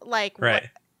shit, like right.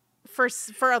 For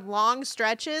long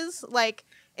stretches, like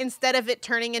instead of it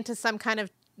turning into some kind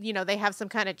of, you know, they have some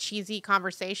kind of cheesy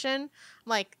conversation. I'm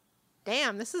like,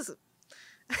 damn, this is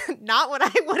not what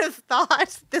I would have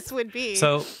thought this would be.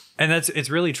 So, and it's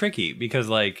really tricky because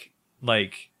like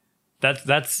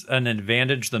that's an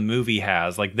advantage the movie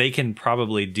has. Like they can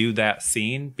probably do that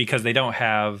scene because they don't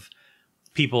have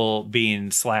people being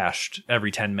slashed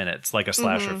every 10 minutes like a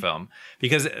slasher film.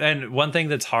 Because, and one thing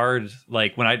that's hard,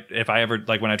 like when I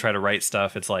try to write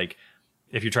stuff, it's like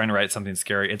if you're trying to write something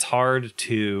scary, it's hard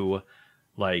to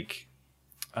like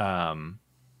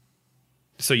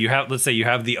so you have, let's say you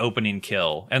have the opening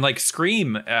kill, and like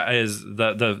Scream is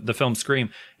the film Scream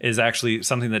is actually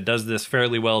something that does this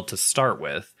fairly well to start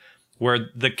with, where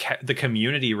the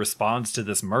community responds to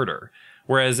this murder.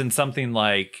 Whereas in something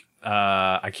like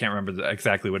I can't remember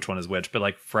exactly which one is which, but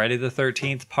like Friday the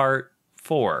 13th Part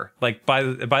 4, like by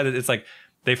the it's like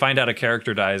they find out a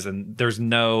character dies and there's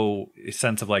no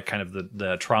sense of like kind of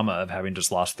the trauma of having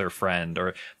just lost their friend,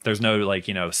 or there's no like,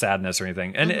 you know, sadness or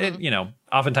anything. And it, you know,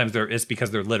 oftentimes it's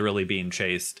because they're literally being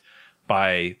chased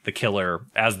by the killer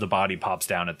as the body pops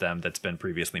down at them that's been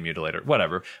previously mutilated,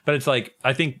 whatever. But it's like,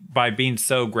 I think by being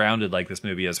so grounded like this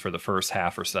movie is for the first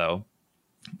half or so,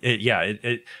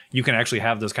 you can actually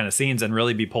have those kind of scenes and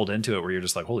really be pulled into it where you're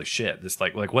just like, holy shit, this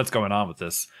like what's going on with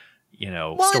this, you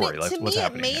know, story. Like what's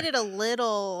happening it made it a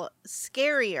little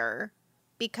scarier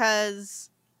because,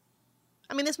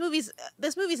 I mean, this movie's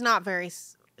not very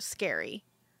scary.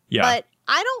 Yeah. But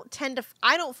I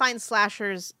don't find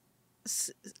slashers,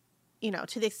 you know,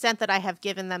 to the extent that I have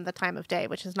given them the time of day,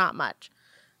 which is not much.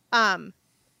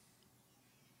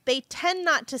 They tend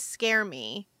not to scare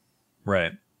me.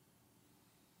 Right.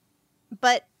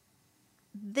 But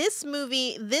this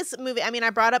movie, I mean, I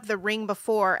brought up The Ring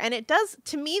before, and it does,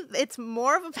 to me, it's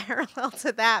more of a parallel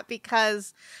to that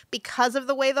because of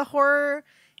the way the horror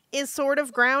is sort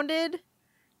of grounded,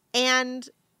 and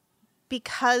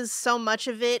because so much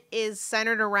of it is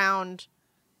centered around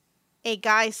a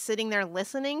guy sitting there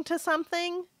listening to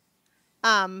something.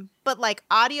 But like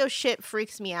audio shit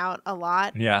freaks me out a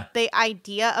lot. Yeah. The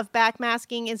idea of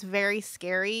backmasking is very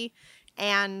scary,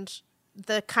 and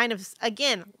the kind of,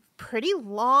 again, pretty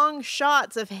long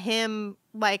shots of him,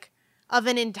 like, of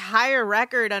an entire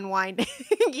record unwinding,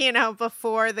 you know,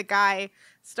 before the guy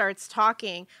starts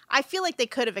talking. I feel like they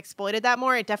could have exploited that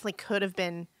more. It definitely could have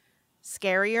been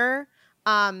scarier.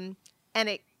 And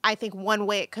I think one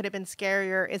way it could have been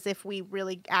scarier is if we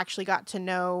really actually got to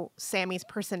know Sammy's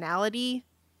personality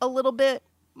a little bit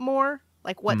more,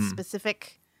 like what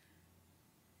specific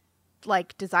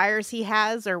like desires he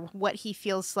has or what he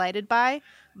feels slighted by.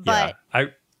 But I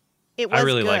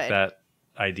really like that.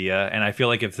 idea. And I feel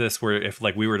like if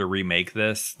like we were to remake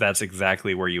this, that's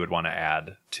exactly where you would want to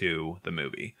add to the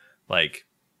movie. Like,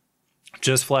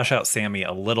 just flesh out Sammy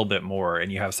a little bit more,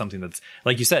 and you have something that's,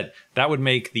 like you said, that would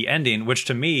make the ending, which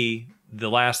to me, the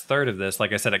last third of this,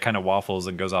 like I said, it kind of waffles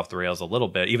and goes off the rails a little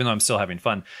bit, even though I'm still having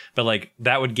fun. But like,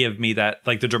 that would give me that,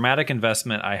 like, the dramatic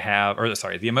investment I have, or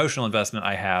sorry, the emotional investment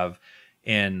I have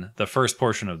in the first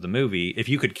portion of the movie. If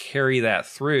you could carry that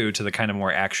through to the kind of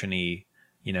more actiony,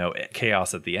 you know,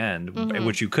 chaos at the end,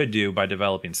 which you could do by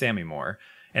developing Sammy more.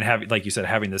 And having, like you said,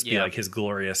 having this be like his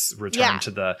glorious return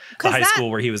to the high school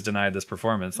where he was denied this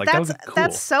performance. Like, that would be cool.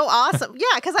 That's so awesome.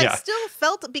 Yeah, because I still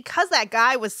felt, because that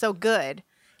guy was so good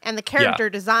and the character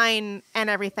design and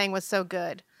everything was so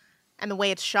good and the way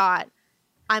it's shot,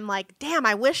 I'm like, damn,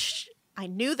 I wish I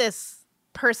knew this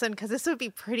person, because this would be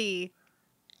pretty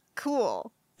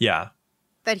cool. Yeah.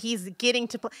 That he's getting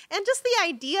to play. And just the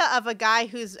idea of a guy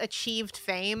who's achieved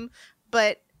fame,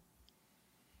 but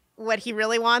what he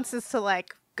really wants is to,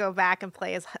 like, go back and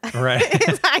play his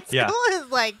high school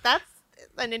is like, that's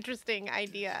an interesting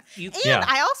idea.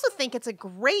 I also think it's a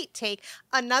great take.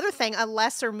 Another thing a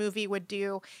lesser movie would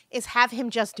do is have him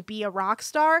just be a rock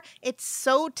star. It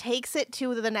so takes it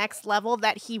to the next level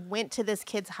that he went to this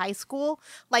kid's high school.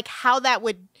 Like, how that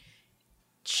would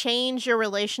change your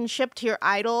relationship to your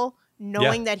idol,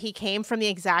 knowing that he came from the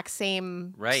exact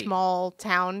same small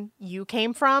town you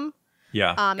came from.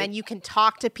 Yeah. And you can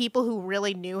talk to people who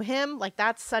really knew him. Like,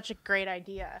 that's such a great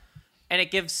idea. And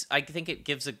I think it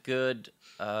gives a good,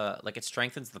 like, it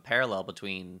strengthens the parallel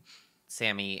between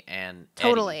Sammy and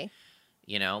Totally. Eddie.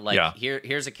 You know, like,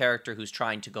 here's a character who's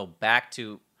trying to go back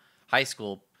to high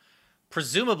school.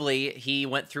 Presumably, he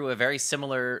went through a very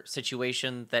similar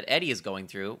situation that Eddie is going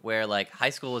through, where, like,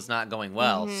 high school is not going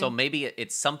well. So maybe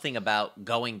it's something about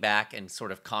going back and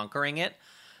sort of conquering it.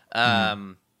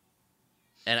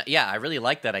 And I really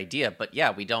like that idea, but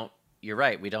you're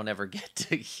right, we don't ever get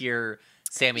to hear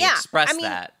Sammy express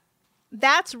that.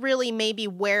 That's really maybe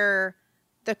where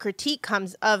the critique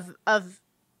comes of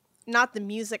not the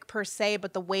music per se,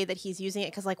 but the way that he's using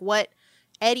it. Because, like, what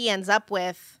Eddie ends up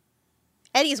with,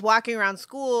 Eddie's walking around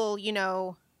school, you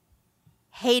know,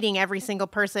 hating every single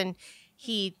person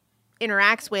he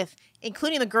interacts with,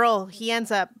 including the girl he ends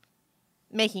up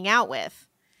making out with.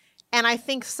 And I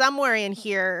think somewhere in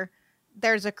here,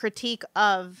 there's a critique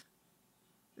of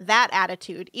that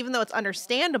attitude. Even though it's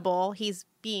understandable, he's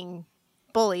being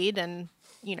bullied and,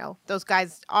 you know, those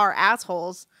guys are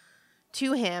assholes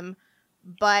to him.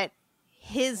 But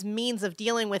his means of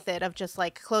dealing with it, of just,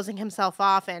 like, closing himself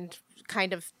off and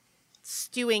kind of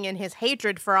stewing in his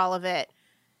hatred for all of it,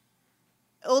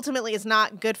 ultimately is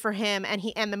not good for him. And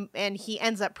he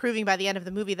ends up proving by the end of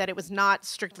the movie that it was not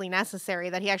strictly necessary,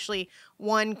 that he actually,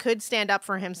 one, could stand up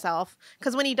for himself.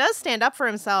 Because when he does stand up for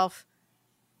himself,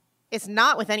 it's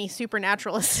not with any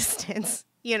supernatural assistance,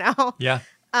 you know? Yeah.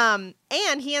 And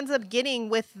he ends up getting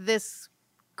with this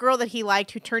girl that he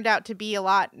liked, who turned out to be a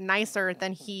lot nicer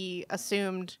than he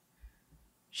assumed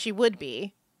she would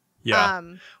be. Yeah.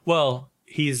 Well,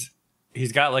 he's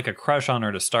got, like, a crush on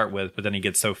her to start with, but then he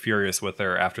gets so furious with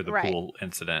her after the pool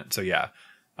incident. So yeah.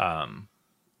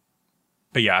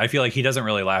 But yeah, I feel like he doesn't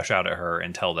really lash out at her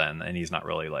until then, and he's not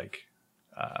really like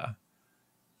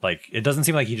it doesn't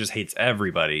seem like he just hates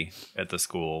everybody at the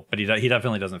school, but he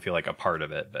definitely doesn't feel like a part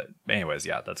of it. But anyways,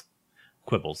 yeah, that's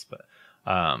quibbles, but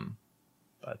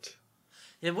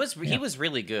he was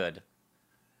really good.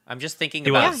 I'm just thinking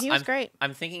about he was great.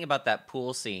 I'm thinking about that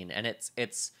pool scene, and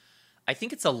it's I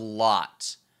think it's a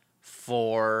lot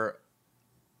for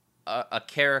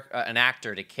an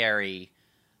actor to carry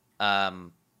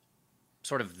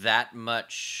sort of that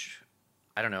much,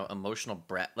 I don't know, emotional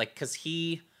breadth. Like, because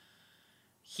he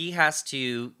has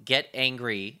to get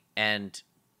angry and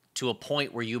to a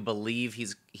point where you believe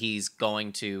he's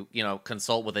going to, you know,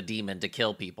 consult with a demon to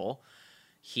kill people.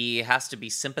 He has to be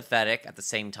sympathetic at the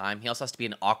same time. He also has to be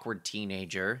an awkward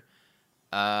teenager.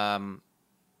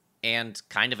 And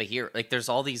kind of a hero. Like, there's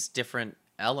all these different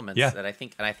elements that I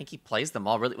think he plays them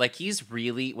all really. Like,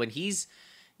 when he's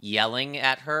yelling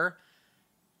at her,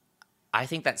 I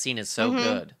think that scene is so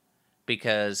good,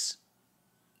 because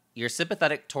you're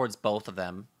sympathetic towards both of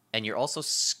them, and you're also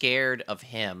scared of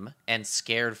him and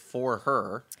scared for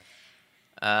her.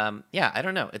 I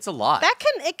don't know. It's a lot.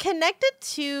 It connected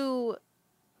to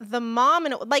the mom,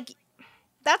 and like,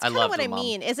 that's kind of what I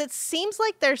mean. Is it seems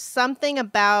like there's something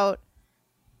about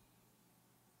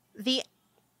the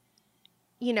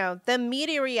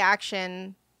media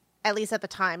reaction, at least at the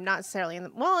time, not necessarily in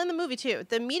the movie too.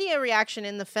 The media reaction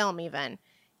in the film even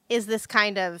is this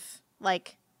kind of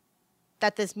like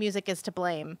that this music is to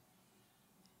blame.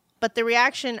 But the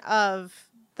reaction of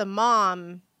the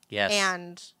mom Yes.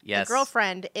 and Yes. the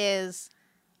girlfriend is,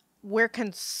 we're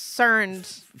concerned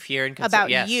Fear and about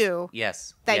yes. you.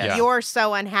 Yes. that yes. you're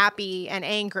so unhappy and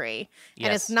angry. And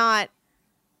Yes. it's not,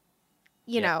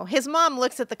 you Yeah. know, his mom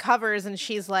looks at the covers and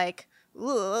she's like,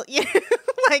 "Ugh," you know,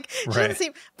 like she Right. doesn't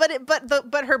seem,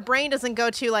 but her brain doesn't go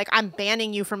to like, I'm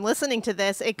banning you from listening to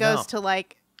this. It goes No. to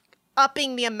like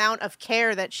upping the amount of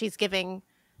care that she's giving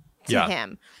to Yeah.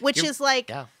 him, which You're- is like,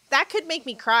 yeah. that could make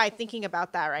me cry thinking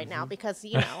about that right now, because,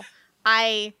 you know,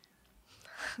 I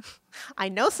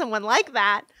know someone like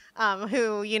that,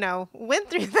 who, you know, went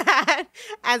through that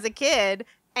as a kid.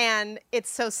 And it's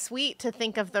so sweet to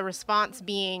think of the response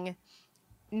being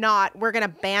not, we're going to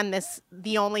ban this,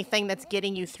 the only thing that's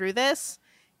getting you through this.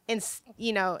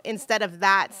 You know, instead of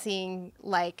that, seeing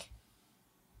like,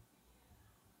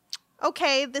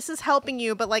 okay, this is helping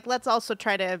you, but like, let's also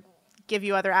try to give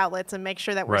you other outlets and make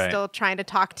sure that we're Right. still trying to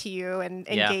talk to you and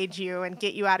Yeah. engage you and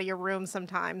get you out of your room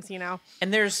sometimes, you know?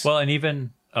 And there's Well, and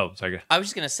even sorry. I was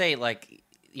just gonna say, like,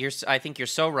 I think you're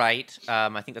so right.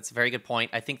 I think that's a very good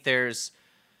point. I think there's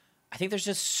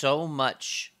just so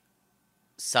much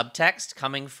subtext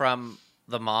coming from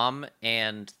the mom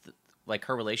and like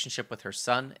her relationship with her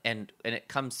son, and it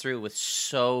comes through with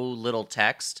so little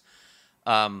text.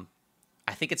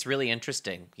 I think it's really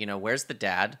interesting. You know, where's the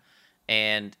dad?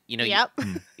 And you know, Yep.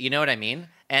 you know what I mean.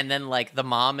 And then like the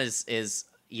mom is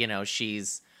you know,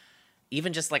 she's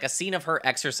even just like a scene of her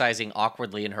exercising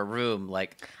awkwardly in her room,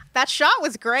 like. That shot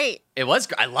was great. It was.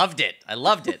 I loved it.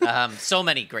 So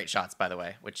many great shots, by the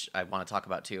way, which I want to talk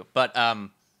about too. But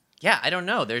yeah, I don't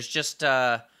know. There's just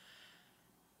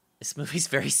this movie's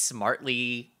very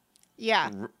smartly Yeah.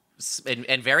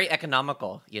 and very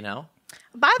economical. You know.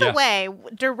 By the Yeah. way,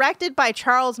 directed by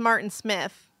Charles Martin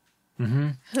Smith,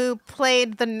 who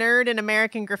played the nerd in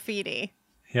American Graffiti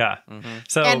Yeah. Mm-hmm.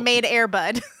 So and made Air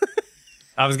Bud.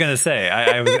 I was gonna say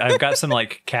I've got some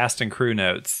like cast and crew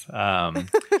notes. His But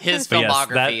yes,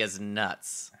 filmography that- is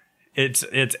nuts. It's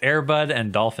Airbud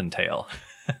and Dolphin Tail.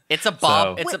 It's a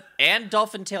Bob. So- It's a and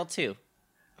Dolphin Tale too.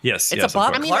 Yes, It's yes, a Bob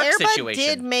of I course. mean, Clark Air Bud situation.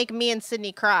 did make me and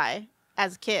Sydney cry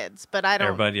as kids, but I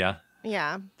don't. Airbud, yeah.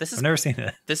 Yeah. This I've is never seen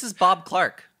it. this is Bob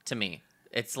Clark to me.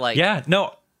 It's like Yeah,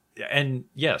 no, and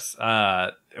yes.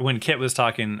 When Kit was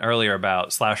talking earlier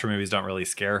about slasher movies don't really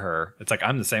scare her, it's like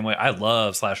I'm the same way. I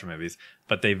love slasher movies,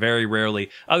 but they very rarely,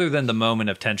 other than the moment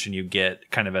of tension you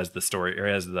get, kind of as the story or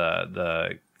as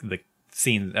the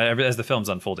scene as the film's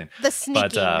unfolding. The sneaking.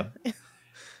 But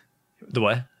the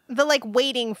what? the like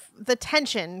waiting, the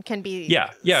tension can be. Yeah,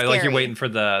 like you're scary. waiting for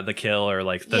the kill or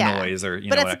like the Yeah. noise or you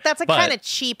But know. it's, whatever. that's a But- kind of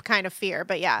cheap kind of fear,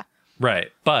 but yeah.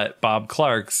 Right. But Bob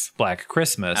Clark's Black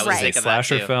Christmas I is was a thinking that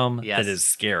slasher too. film Yes. that is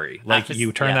scary. Like was-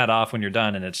 you turn yeah. that off when you're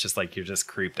done and it's just like you're just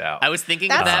creeped out. I was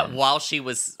thinking of That's- that while she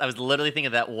was. I was literally thinking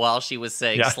of that while she was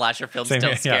saying Yeah. slasher films Same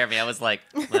don't here, scare yeah. me. I was like,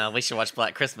 well, we should watch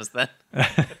Black Christmas then.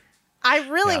 I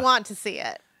really Yeah. want to see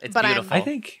it. It's but beautiful. I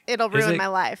think it'll is ruin it- my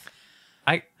life.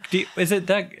 is it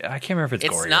that I can't remember if it's,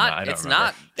 It's gory not. or not. I don't It's remember.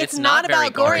 not. It's not not very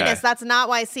about gory. goriness. Okay. That's not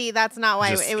why. See, that's not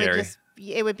why Just it would scary. just.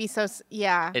 It would be so.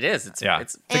 Yeah. It is. It's Yeah.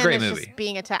 It's It's a And great it's movie. Just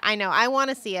being attacked. I know. I want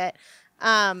to see it.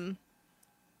 But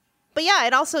yeah,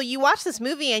 it also, you watch this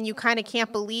movie and you kind of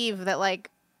can't believe that, like,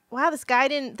 wow,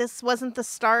 this wasn't the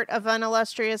start of an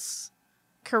illustrious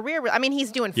career. I mean,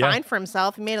 he's doing Yeah. fine for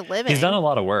himself. He made a living. He's done a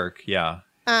lot of work. Yeah.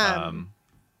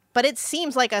 But it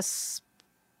seems like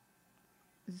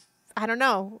I don't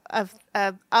know, a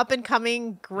up and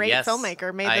coming great Yes,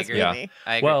 filmmaker made I this agree. Yeah. movie.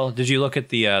 I agree. Well, did you look at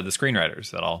the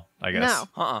screenwriters at all? I guess.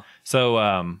 No. So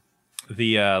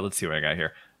let's see what I got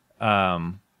here.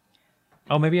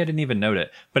 Oh, maybe I didn't even note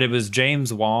it, but it was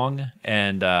James Wong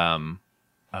and from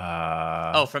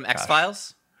X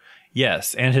Files.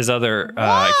 yes, and his other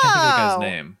I can't think of the Whoa. guy's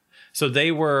name. So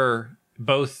they were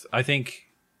both, I think,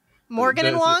 Morgan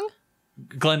and the- Wong?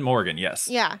 Glenn Morgan. Yes.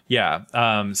 Yeah. Yeah.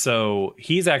 So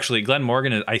he's actually Glenn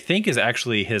Morgan. I think is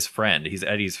actually his friend. He's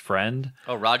Eddie's friend.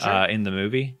 Oh, Roger. In the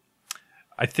movie.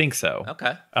 I think so.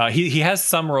 Okay. He has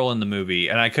some role in the movie,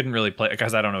 and I couldn't really play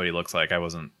because I don't know what he looks like. I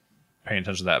wasn't paying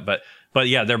attention to that. But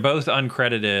yeah, they're both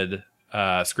uncredited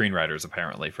screenwriters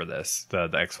apparently for this, the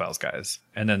X-Files guys.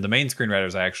 And then the main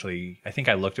screenwriters, I think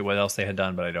I looked at what else they had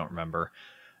done, but I don't remember.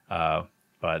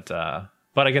 But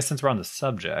I guess since we're on the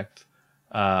subject,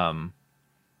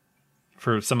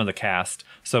 for some of the cast,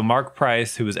 so Mark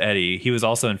Price, who was Eddie, he was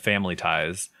also in Family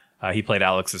Ties. He played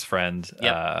Alex's friend.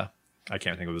 Yep. I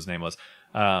can't think of what his name was.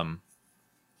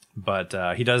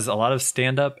 But he does a lot of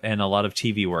stand-up and a lot of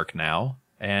TV work now.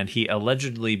 And he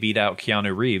allegedly beat out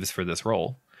Keanu Reeves for this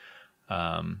role.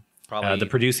 Probably the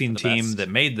producing the team best. that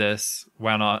made this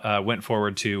went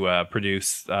forward to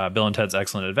produce Bill and Ted's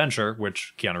Excellent Adventure,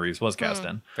 which Keanu Reeves was cast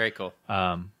in. Very cool.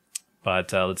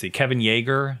 But let's see, Kevin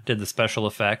Yeager did the special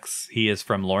effects. He is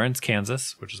from Lawrence,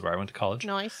 Kansas, which is where I went to college.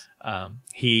 Nice.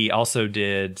 He also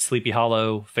did Sleepy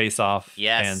Hollow, Face Off,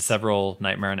 Yes. and several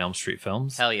Nightmare on Elm Street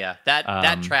films. Hell yeah.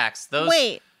 That tracks. Those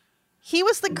Wait, he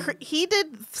was he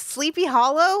did Sleepy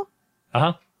Hollow?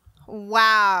 Uh-huh.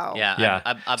 Wow. Yeah. Yeah.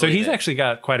 I So believe he's it. actually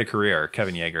got quite a career,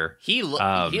 Kevin Yeager.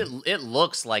 It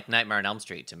looks like Nightmare on Elm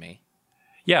Street to me.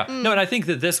 Yeah. No, and I think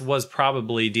that this was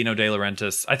probably Dino De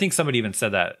Laurentiis. I think somebody even said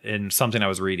that in something I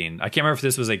was reading. I can't remember if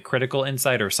this was a critical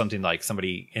insight or something like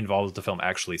somebody involved with the film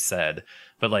actually said.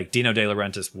 But like Dino De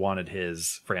Laurentiis wanted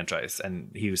his franchise, and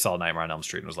he saw Nightmare on Elm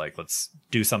Street and was like, let's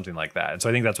do something like that. And so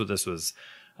I think that's what this was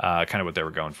kind of what they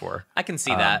were going for. I can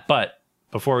see that. But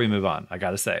before we move on, I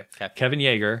got to say, Okay. Kevin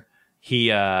Yeager, he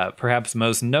perhaps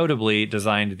most notably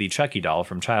designed the Chucky doll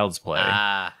from Child's Play.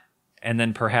 And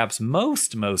then perhaps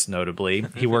most notably,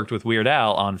 he worked with Weird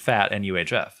Al on Fat and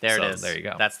UHF. There So it is. There you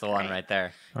go. That's the one right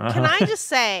there. Can I just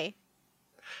say,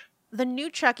 the new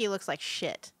Chucky looks like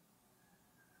shit.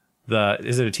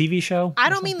 Is it a TV show? I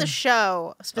don't mean the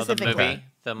show Oh, the specifically. movie?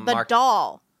 The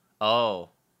doll. Oh.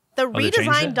 The they changed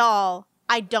redesigned it? doll,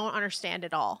 I don't understand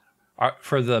at all.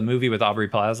 For the movie with Aubrey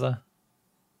Plaza?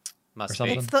 Must Or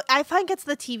something? be. I think it's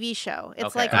the TV show. It's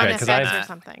Okay. like Okay, on 'cause FX I've- or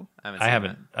something. I seen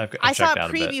haven't. it. I saw checked a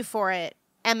out bit. preview for it,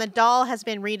 and the doll has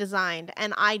been redesigned,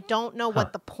 and I don't know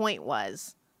what the point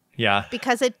was. Yeah.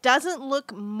 Because it doesn't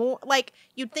look more like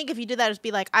you'd think if you did that, it'd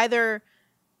be like either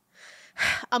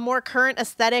a more current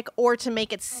aesthetic or to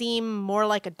make it seem more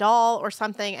like a doll or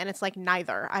something. And it's like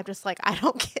neither. I'm just like, I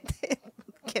don't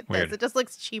get Weird. this. It just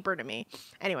looks cheaper to me.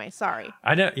 Anyway, sorry.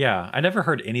 I never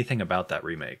heard anything about that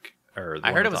remake. Or the I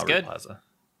one heard it with was Aubrey good. Plaza.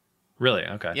 Really?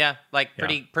 Okay. Yeah, like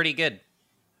pretty good.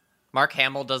 Mark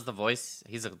Hamill does the voice.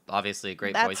 He's obviously a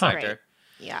great That's voice great. actor.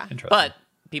 Yeah. Interesting. But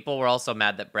people were also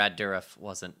mad that Brad Dourif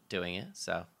wasn't doing it.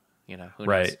 So, who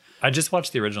Right. knows? I just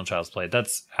watched the original Child's Play.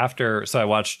 That's after. So I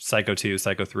watched Psycho 2,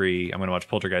 Psycho 3. I'm going to watch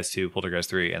Poltergeist 2, Poltergeist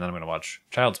 3, and then I'm going to watch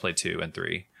Child's Play 2 and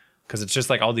 3. Because it's just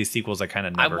like all these sequels I kind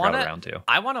of never got around to.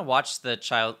 I want to watch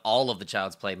all of the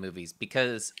Child's Play movies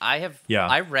because I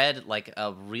read like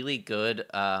a really good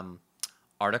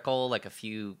article like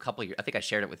couple years. I think I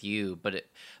shared it with you, but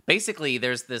basically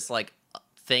there's this like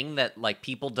thing that like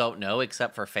people don't know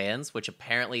except for fans, which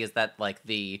apparently is that like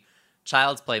the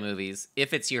Child's Play movies,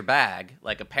 if it's your bag,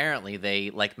 like apparently they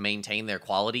like maintain their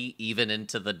quality even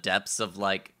into the depths of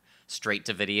like straight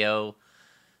to video.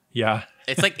 Yeah.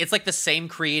 It's like the same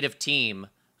creative team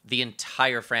the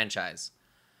entire franchise,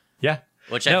 Yeah.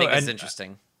 which I think is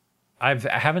interesting. I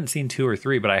haven't seen 2 or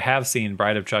 3, but I have seen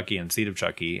Bride of Chucky and Seed of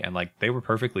Chucky, and like they were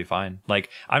perfectly fine. Like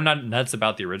I'm not nuts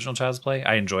about the original Child's Play.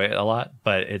 I enjoy it a lot,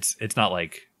 but it's not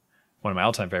like one of my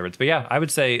all-time favorites. But yeah, I would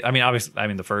say,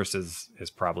 obviously, the first is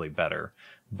probably better,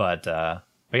 but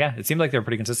yeah, it seemed like they're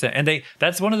pretty consistent, and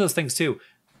that's one of those things too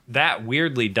that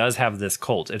weirdly does have this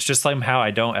cult. It's just somehow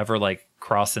I don't ever like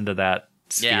cross into that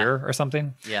sphere or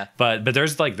something. Yeah. But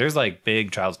there's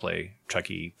big Child's Play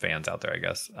Chucky fans out there, I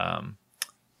guess.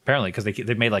 Apparently, because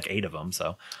they made like 8 of them.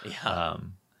 So Yeah.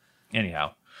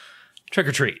 Anyhow, Trick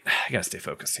or Treat. I gotta stay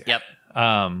focused here. Yep.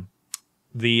 So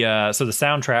the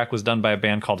soundtrack was done by a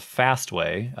band called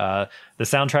Fastway. The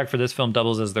soundtrack for this film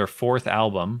doubles as their 4th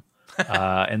album,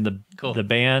 and the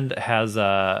band has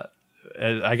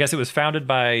I guess it was founded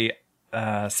by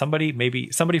somebody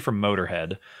from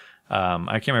Motorhead. I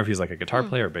can't remember if he's like a guitar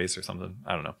player or bass or something.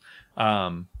 I don't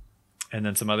know. And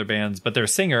then some other bands, but their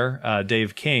singer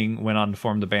Dave King went on to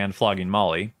form the band Flogging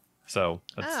Molly. So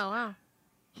that's wow.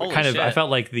 Holy kind of shit. I felt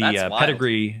like the That's wild.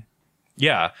 pedigree.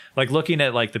 Yeah, like looking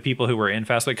at like the people who were in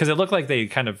Fastway, because it looked like they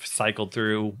kind of cycled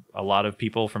through a lot of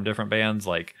people from different bands.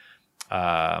 Like,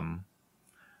 trying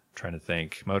to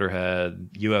think, Motorhead,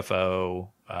 UFO.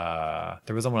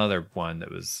 There was one other one that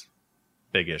was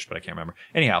big-ish, but I can't remember.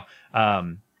 Anyhow,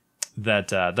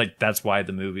 that's why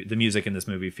the music in this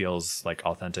movie feels like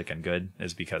authentic and good,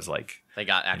 is because like They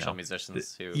got actual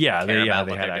musicians who they about had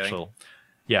what they're actual doing.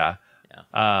 yeah.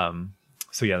 Yeah.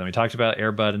 So yeah, then we talked about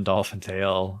Air Bud and Dolphin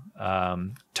Tale.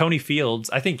 Tony Fields,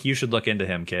 I think you should look into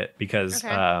him, Kit, because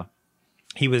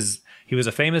he was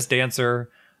a famous dancer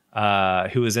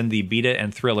who was in the Beat It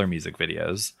and Thriller music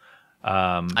videos.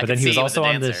 But then he was also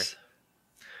on this.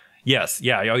 Yes,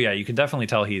 yeah, oh yeah, you can definitely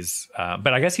tell he's.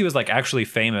 But I guess he was like actually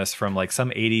famous from like some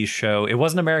 '80s show. It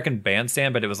wasn't American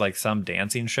Bandstand, but it was like some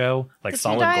dancing show, like Did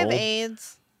Solid he die Gold. of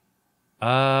AIDS?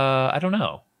 I don't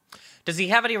know. Does he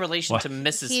have any relation What? to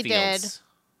Mrs. He Fields?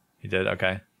 He did,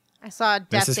 okay. I saw a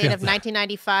death Mrs. date of Fields.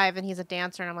 1995, and he's a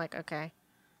dancer, and I'm like, okay.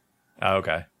 Oh,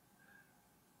 okay.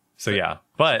 So yeah,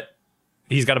 but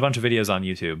he's got a bunch of videos on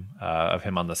YouTube of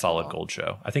him on the Solid Cool. Gold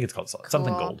show. I think it's called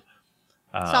something Cool. Gold.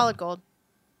 Solid Gold.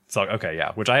 So okay,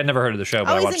 yeah, which I had never heard of the show,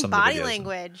 but Oh, I he's watched in some of the Body videos.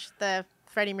 Language, the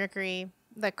Freddie Mercury,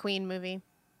 the Queen movie,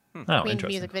 Oh, Queen interesting.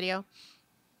 music video.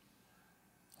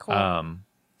 Cool.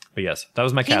 But yes, that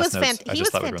was my he cast was notes. I he just was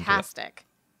thought we'd run through it. fantastic.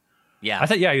 Yeah. I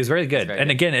thought, yeah, he was very good. very And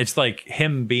good. again, it's like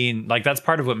him being like, that's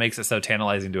part of what makes it so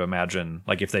tantalizing to imagine,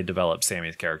 like if they developed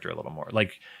Sammy's character a little more,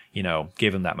 like, you know,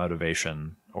 gave him that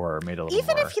motivation or made it a little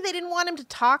Even more. if they didn't want him to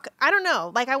talk, I don't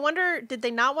know. Like, I wonder, did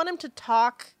they not want him to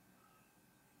talk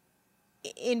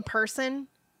in person?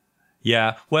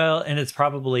 Yeah. Well, and it's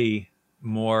probably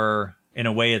more, in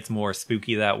a way, it's more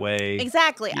spooky that way.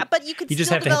 Exactly. But you could you just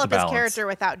still have to hit the develop his balance. character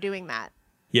without doing that.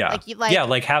 Yeah. Like, yeah,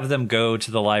 like have them go to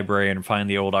the library and find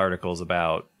the old articles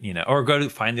about, you know, or go to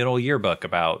find the old yearbook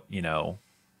about, you know,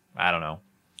 I don't know,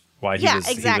 why he Yeah, was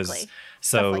exactly. he was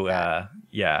Stuff so like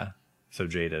that. so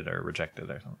jaded or rejected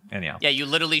or something. Anyhow. Yeah, you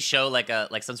literally show like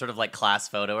some sort of like class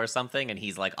photo or something, and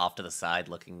he's like off to the side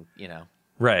looking, you know,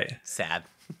 Right. sad.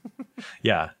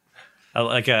 Yeah.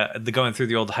 The going through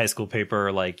the old high school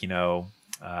paper, like, you know,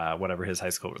 whatever his high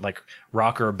school, like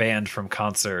rocker banned from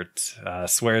concert,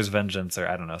 swears vengeance, or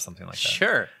I don't know, something like that.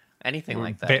 Sure, anything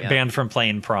like that. Yeah. Banned from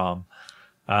playing prom.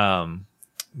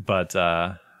 But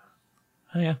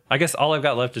yeah, I guess all I've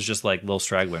got left is just like little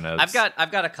straggler notes. I've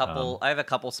got a couple. I have a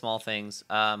couple small things.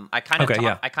 I kind of Okay,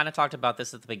 yeah. I kind of talked about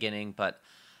this at the beginning, but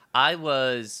I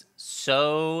was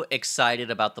so excited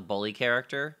about the bully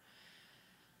character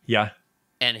Yeah.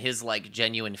 and his like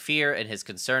genuine fear and his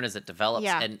concern as it develops.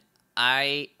 Yeah. And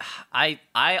I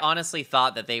honestly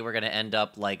thought that they were going to end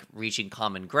up like reaching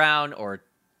common ground or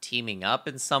teaming up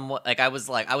in some way. Like I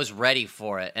was ready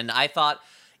for it, and I thought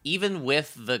even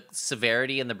with the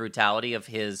severity and the brutality of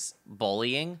his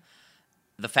bullying,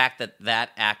 the fact that that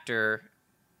actor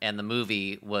and the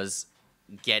movie was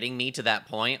getting me to that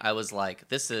point, I was like,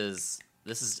 this is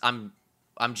I'm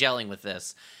gelling with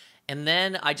this. And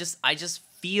then I just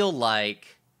feel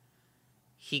like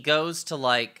he goes to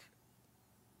like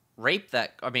rape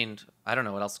that, I mean, I don't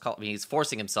know what else to call it. I mean, he's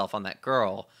forcing himself on that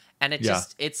girl. And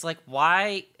it's like,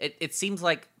 why? It seems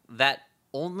like that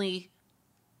only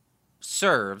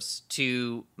serves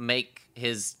to make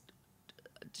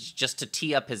just to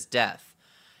tee up his death.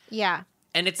 Yeah.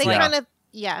 And it's They like, kind of,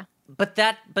 yeah. but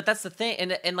that's the thing.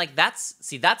 And like, that's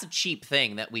a cheap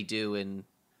thing that we do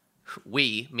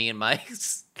me and my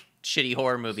shitty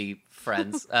horror movie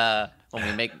friends,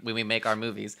 when we make our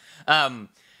movies.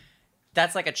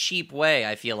 That's like a cheap way,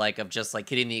 I feel like, of just like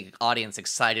getting the audience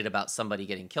excited about somebody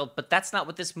getting killed. But that's not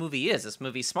what this movie is. This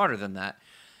movie's smarter than that.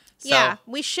 So, Yeah,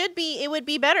 it would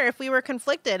be better if we were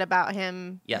conflicted about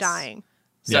him Yes. dying.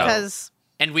 Yeah. Because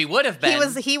and we would have been.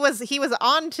 he was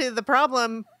on to the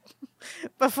problem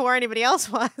before anybody else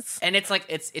was. And it's like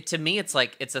to me, it's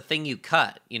like it's a thing you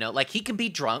cut. You know, like he can be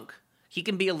drunk, he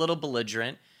can be a little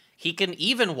belligerent, he can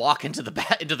even walk into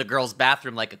the girl's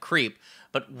bathroom like a creep.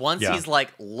 But once Yeah. he's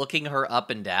like looking her up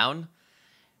and down,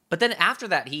 but then after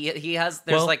that,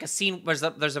 there's like a scene.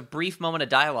 There's a brief moment of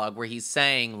dialogue where he's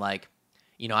saying like,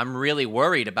 you know, I'm really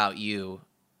worried about you,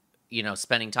 you know,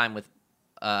 spending time with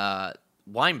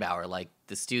Weinbauer. Like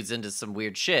this dude's into some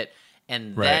weird shit,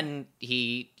 and Right. then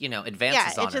he, you know,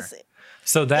 advances Yeah, on her.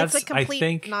 So that's, it's a complete I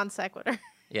think, non sequitur.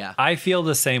 Yeah. I feel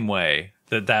the same way.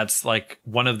 That's like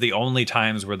one of the only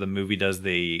times where the movie does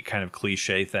the kind of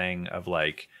cliche thing of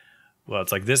like, well,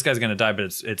 it's like this guy's gonna die, but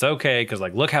it's okay because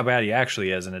like look how bad he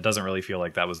actually is, and it doesn't really feel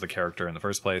like that was the character in the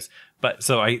first place. But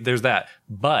so there's that.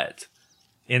 But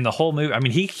in the whole movie, I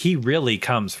mean, he really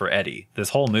comes for Eddie. This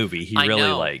whole movie, he I really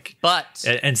know, like. but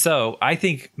And so I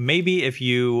think maybe if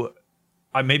you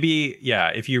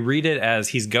if you read it as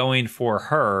he's going for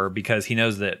her because he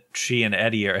knows that she and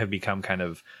Eddie have become kind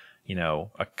of, you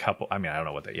know, a couple. I mean, I don't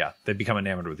know what they become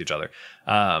enamored with each other.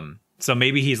 So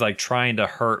maybe he's like trying to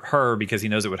hurt her because he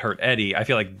knows it would hurt Eddie. I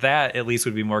feel like that at least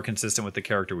would be more consistent with the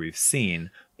character we've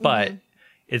seen. But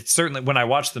it's certainly, when I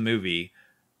watched the movie,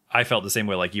 I felt the same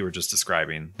way like you were just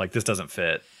describing. Like this doesn't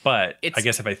fit. But I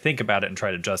guess if I think about it and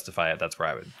try to justify it, that's where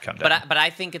I would come down. But I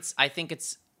think it's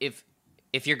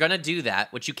if you're gonna do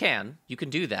that, which you can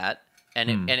do that,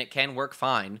 and it can work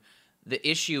fine. The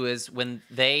issue is when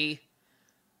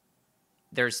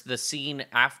there's the scene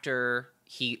after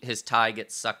his tie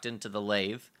gets sucked into the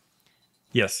lathe,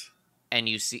 Yes. and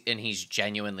he's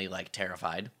genuinely like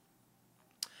terrified.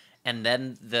 And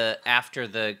then after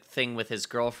the thing with his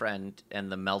girlfriend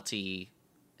and the melty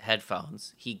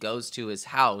headphones, he goes to his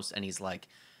house and he's like,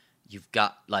 "You've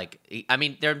got like," I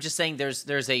mean, they're just saying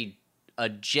there's a a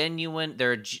genuine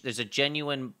there's a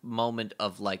genuine moment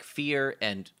of like fear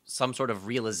and some sort of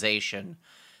realization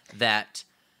that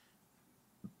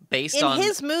based on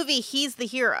his movie, he's the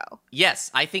hero.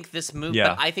 Yes, I think this movie.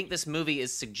 Yeah. But I think this movie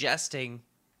is suggesting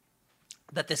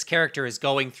that this character is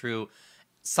going through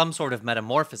some sort of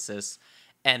metamorphosis,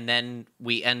 and then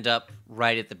we end up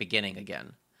right at the beginning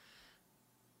again.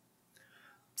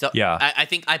 So Yeah. I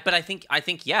think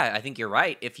you're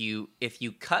right. If you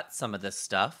cut some of this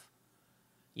stuff,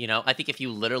 I think if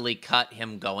you literally cut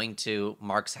him going to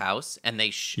Mark's house and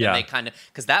they kind of,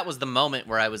 because that was the moment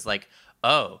where I was like,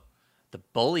 oh, the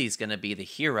bully's going to be the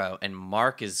hero and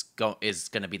Mark is going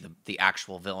to be the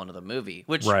actual villain of the movie,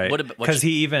 which right. would have been, Because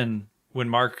he even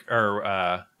when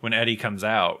when Eddie comes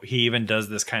out, he even does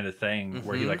this kind of thing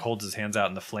where he like holds his hands out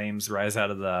and the flames rise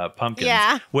out of the pumpkins.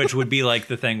 Yeah. Which would be like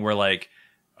the thing where like,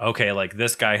 okay, like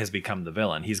this guy has become the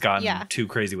villain. He's gotten too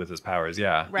crazy with his powers.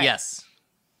 Yeah. Right. Yes.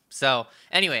 So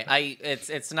anyway,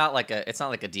 it's not like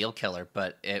a deal killer,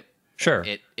 but it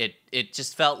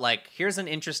just felt like here's an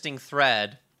interesting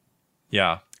thread.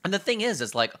 Yeah. And the thing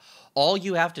is like all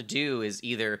you have to do is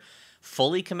either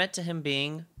fully commit to him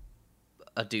being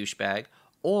a douchebag,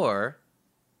 or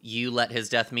you let his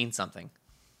death mean something.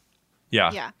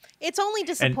 Yeah. Yeah. It's only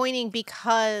disappointing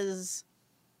because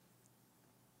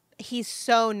he's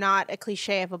so not a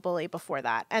cliche of a bully before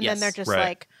that. And then they're just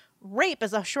like, rape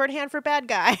is a shorthand for bad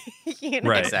guy.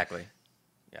 Right. Exactly.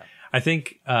 Yeah. I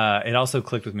think it also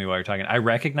clicked with me while you're talking. I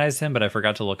recognized him, but I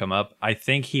forgot to look him up. I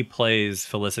think he plays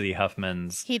Felicity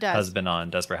Huffman's husband on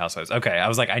Desperate Housewives. Okay. I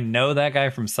was like, I know that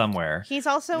guy from somewhere. He's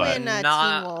also but in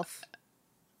Teen Wolf.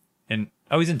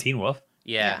 He's in Teen Wolf.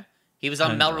 Yeah. He was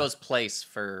on Melrose Place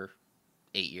for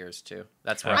 8 years too.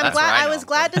 That's where I was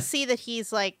glad to see that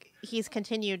he's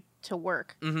continued to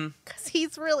work because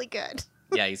he's really good.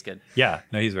 Yeah, he's good. Yeah,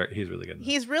 no, he's really good.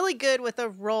 He's really good with a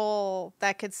role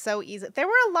that could so easy. There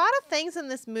were a lot of things in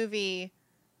this movie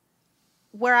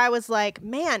where I was like,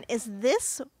 man, is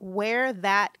this where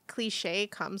that cliche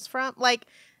comes from? Like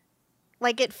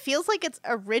it feels like it's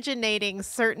originating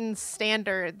certain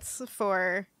standards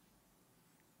for,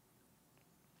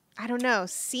 I don't know,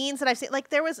 scenes that I've seen. Like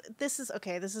this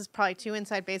is probably too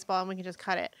inside baseball and we can just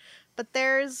cut it. But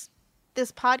there's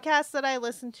this podcast that I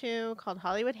listen to called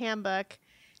Hollywood Handbook,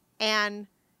 and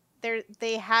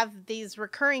they have these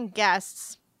recurring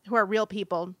guests who are real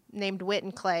people named Whit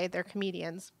and Clay. They're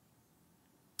comedians.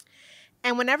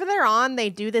 And whenever they're on, they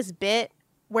do this bit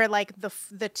where like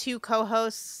the two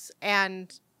co-hosts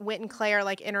and Whit and Clay are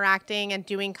like interacting and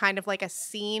doing kind of like a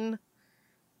scene.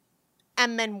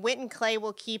 And then Whit and Clay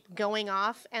will keep going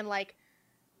off and like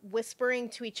whispering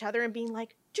to each other and being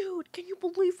like, dude, can you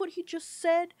believe what he just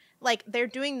said? Like they're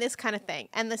doing this kind of thing.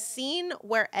 And the scene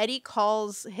where Eddie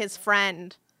calls his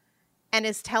friend and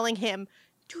is telling him,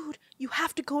 dude, you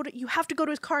have to go to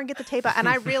his car and get the tape out. And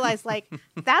I realized like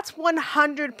that's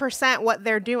 100% what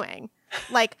they're doing.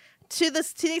 Like to the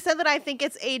extent that I think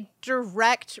it's a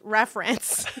direct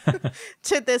reference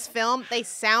to this film. They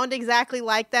sound exactly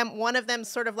like them. One of them's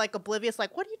sort of like oblivious,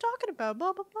 like, what are you talking about?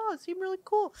 Blah, blah, blah. It seemed really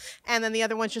cool. And then the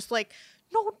other one's just like,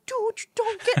 no, dude, you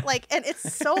don't get like, and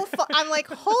it's so fun. I'm like,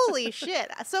 holy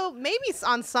shit. So maybe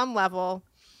on some level.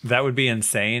 That would be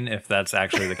insane if that's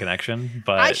actually the connection.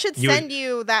 But I should send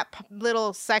you that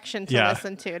little section to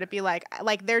listen to be like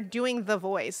they're doing the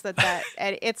voice that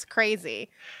and it's crazy.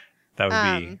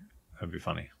 That'd be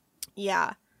funny.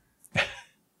 Yeah. But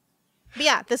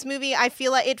yeah, this movie, I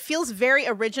feel like it feels very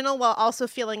original while also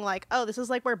feeling like, oh, this is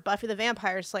like where Buffy the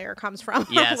Vampire Slayer comes from.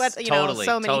 Yes, totally.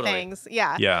 So many things.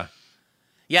 Yeah. Yeah.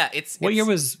 Yeah, What year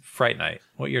was Fright Night?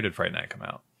 What year did Fright Night come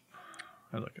out?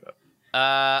 I look it up.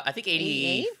 I think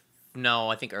 88. No,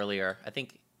 I think earlier. I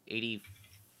think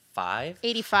 85.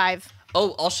 85.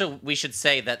 Oh, also we should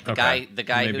say that the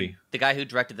guy who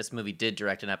directed this movie did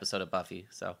direct an episode of Buffy.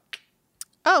 So.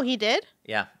 Oh, he did?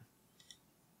 Yeah.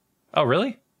 Oh,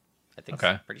 really? I think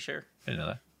so. Pretty sure. I didn't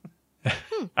know that.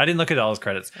 I didn't look at all his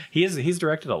credits. He's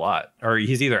directed a lot, or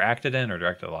he's either acted in or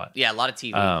directed a lot. Yeah, a lot of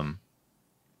TV.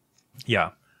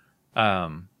 Yeah.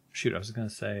 Shoot, I was gonna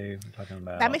say we're talking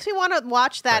about that makes me want to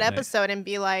watch that Fright episode and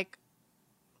be like,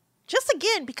 just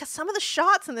again because some of the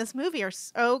shots in this movie are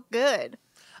so good.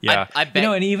 Yeah, I bet.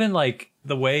 And even like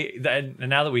the way and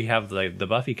now that we have the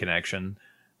Buffy connection,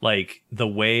 like the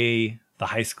way the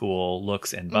high school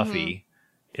looks in Buffy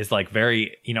is like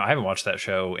very. I haven't watched that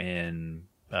show in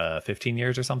 15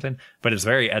 years or something, but it's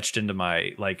very etched into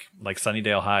my like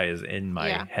Sunnydale High is in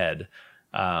my head.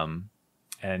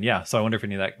 And yeah, so I wonder if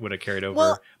any of that would have carried over.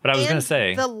 Well, but I was going to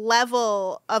say the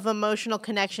level of emotional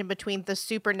connection between the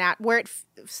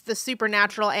the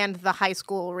supernatural and the high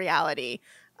school reality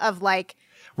of like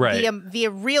Right. the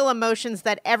real emotions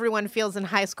that everyone feels in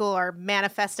high school are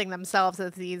manifesting themselves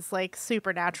as these like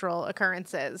supernatural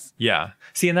occurrences. Yeah.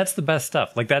 See, and that's the best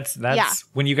stuff. Like that's Yeah.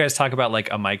 when you guys talk about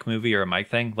like a Mike movie or a Mike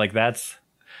thing, like that's,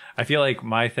 I feel like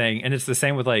my thing, and it's the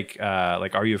same with like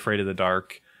Are You Afraid of the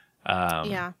Dark?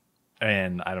 Yeah.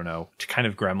 And I don't know, kind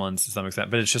of Gremlins to some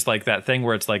extent, but it's just like that thing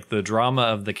where it's like the drama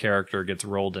of the character gets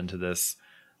rolled into this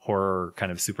horror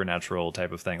kind of supernatural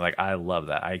type of thing. Like I love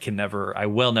that. I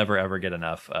will never ever get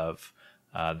enough of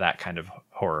that kind of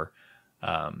horror.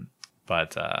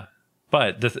 But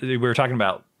we were talking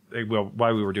about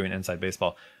why we were doing Inside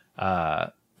Baseball.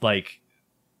 Like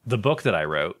the book that I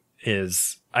wrote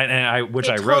is, I wrote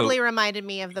totally reminded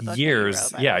me of the book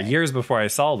years, years before I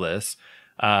saw this.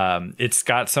 It's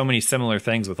got so many similar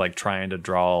things with like trying to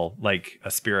draw like a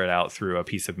spirit out through a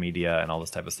piece of media and all this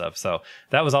type of stuff. So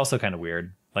that was also kind of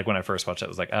weird. Like when I first watched it, I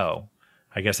was like, oh,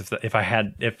 I guess if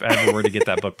I ever were to get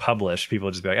that book published, people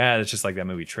would just be like, it's just like that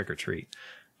movie Trick or Treat.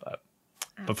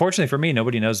 But fortunately for me,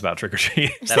 nobody knows about Trick or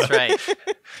Treat. That's right.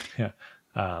 Yeah.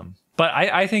 But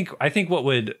I think what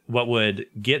would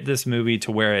get this movie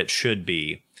to where it should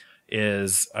be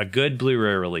is a good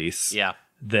Blu-ray release. Yeah.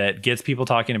 That gets people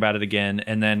talking about it again.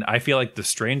 And then I feel like the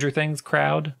Stranger Things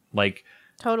crowd, like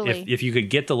Totally. if you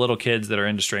could get the little kids that are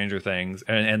into Stranger Things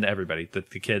and everybody, the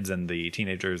kids and the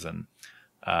teenagers and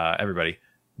everybody,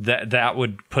 that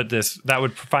would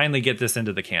finally get this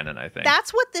into the canon, I think.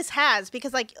 That's what this has,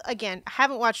 because like, again, I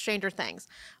haven't watched Stranger Things,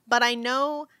 but I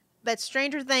know that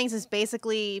Stranger Things is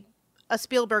basically a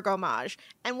Spielberg homage.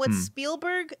 And what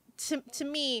Spielberg, to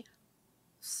me,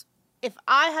 if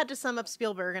I had to sum up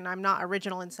Spielberg, and I'm not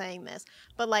original in saying this,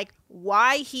 but like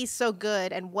why he's so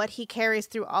good and what he carries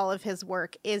through all of his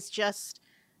work is just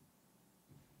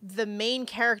the main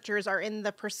characters are in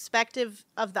the perspective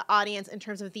of the audience in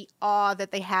terms of the awe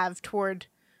that they have toward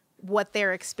what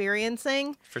they're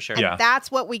experiencing. For sure. And Yeah. that's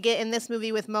what we get in this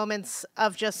movie with moments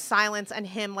of just silence and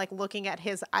him like looking at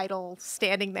his idol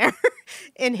standing there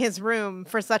in his room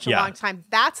for such a Yeah. long time.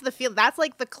 That's the feel. That's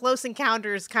like the Close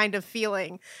Encounters kind of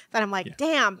feeling that I'm like,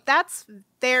 damn, that's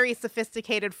very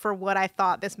sophisticated for what I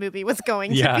thought this movie was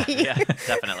going to be. Yeah,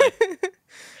 definitely.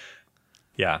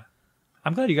 Yeah.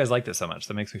 I'm glad you guys liked it so much.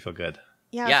 That makes me feel good.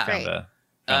 Yeah, Yeah. it's great.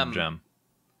 Found a gem.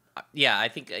 Yeah, I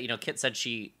think Kit said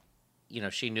she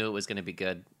knew it was going to be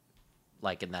good,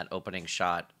 like in that opening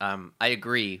shot. I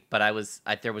agree, but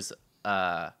there was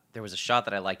a shot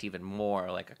that I liked even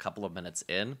more, like a couple of minutes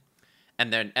in,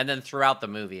 and then throughout the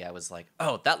movie, I was like,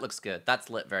 oh, that looks good. That's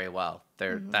lit very well.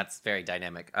 That's very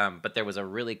dynamic. But there was a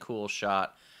really cool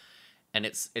shot, and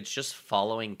it's just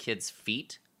following kids'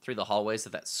 feet through the hallways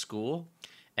of that school.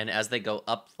 And as they go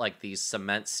up like these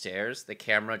cement stairs, the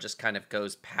camera just kind of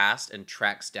goes past and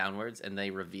tracks downwards, and they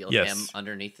reveal him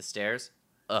underneath the stairs.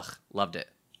 Ugh, loved it.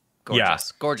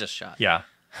 Gorgeous, gorgeous shot. Yeah.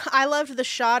 I loved the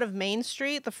shot of Main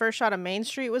Street. The first shot of Main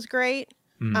Street was great.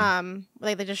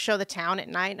 Like they just show the town at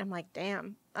night, and I'm like,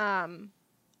 damn. And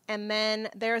then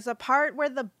there's a part where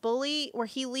where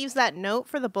he leaves that note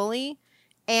for the bully,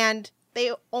 and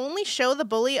they only show the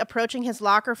bully approaching his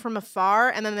locker from afar,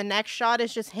 and then the next shot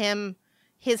is just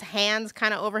his hands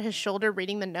kind of over his shoulder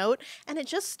reading the note, and it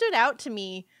just stood out to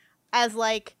me as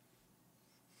like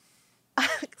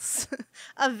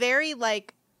a very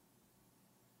like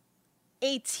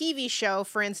a TV show,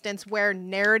 for instance, where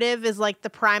narrative is like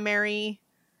the primary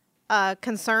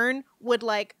concern, would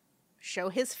like show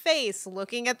his face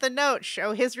looking at the note,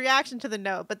 show his reaction to the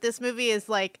note. But this movie is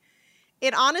like,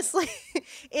 it honestly,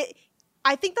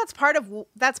 I think that's part of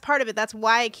it. That's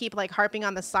why I keep like harping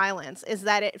on the silence, is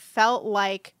that it felt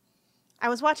like I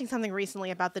was watching something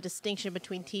recently about the distinction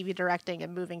between TV directing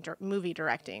and movie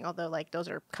directing, although like those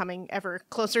are coming ever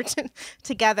closer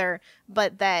together,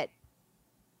 but that,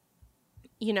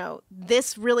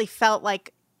 this really felt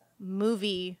like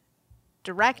movie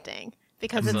directing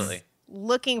because Absolutely. It's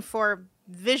looking for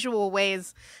visual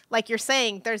ways. Like you're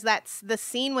saying, there's the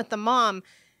scene with the mom.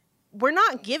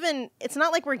 It's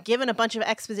not like we're given a bunch of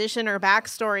exposition or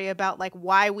backstory about like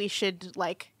why we should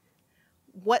like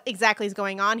what exactly is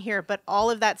going on here, but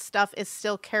all of that stuff is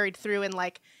still carried through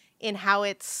in how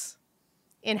it's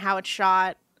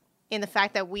shot, in the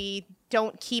fact that we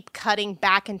don't keep cutting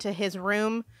back into his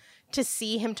room to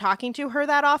see him talking to her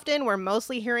that often. We're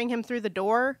mostly hearing him through the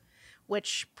door,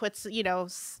 which puts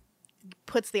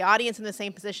the audience in the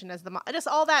same position as the mom. Just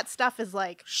all that stuff is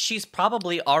like, She's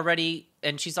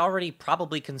already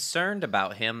probably concerned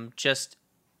about him. Just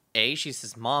she's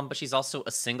his mom, but she's also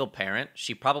a single parent.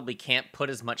 She probably can't put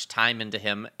as much time into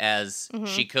him as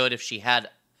she could if she had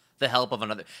the help of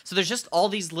another. So there's just all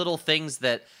these little things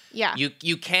that you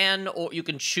can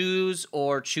choose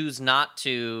or choose not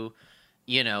to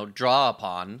draw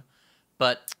upon.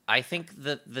 But I think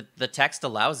the text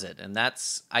allows it, and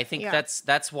that's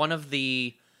one of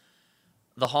the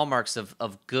hallmarks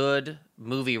of good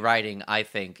movie writing. I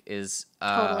think is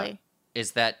Totally.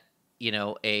 is that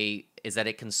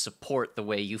it can support the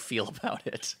way you feel about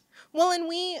it. Well,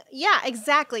 and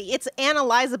exactly. It's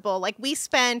analyzable. Like we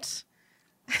spent,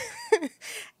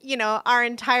 our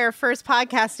entire first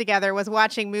podcast together was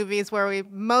watching movies where we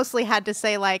mostly had to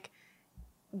say like,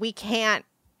 we can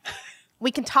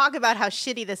talk about how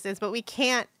shitty this is, but we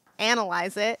can't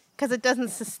analyze it because it doesn't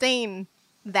sustain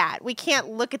that. We can't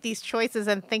look at these choices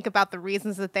and think about the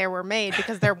reasons that they were made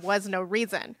because there was no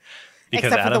reason.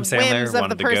 Because except Adam for the whims Sandler of the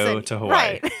wanted to person. go to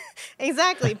Hawaii. Right.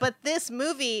 Exactly. But this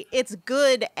movie, it's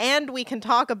good, and we can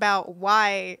talk about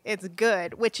why it's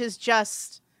good, which is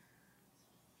just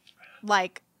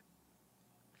like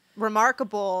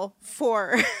remarkable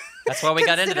for That's why we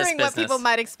got into this considering business. what people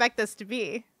might expect this to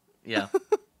be. Yeah.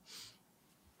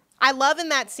 I love in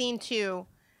that scene too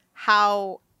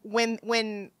how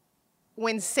when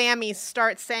Sammy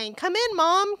starts saying, "Come in,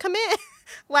 Mom, come in,"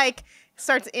 like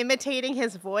starts imitating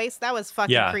his voice. That was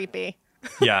fucking creepy.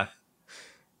 Yeah.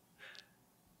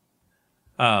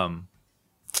 All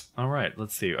right,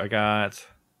 let's see. I got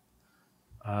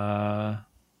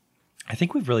I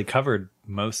think we've really covered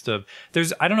most of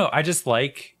I don't know, I just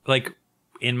like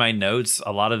in my notes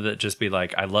a lot of it just be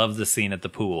like, I love the scene at the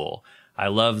pool. I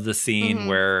love the scene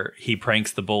where he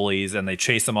pranks the bullies and they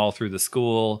chase them all through the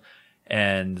school,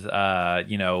 and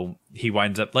he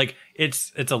winds up like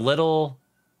it's a little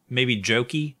maybe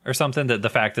jokey or something, that the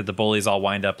fact that the bullies all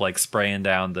wind up like spraying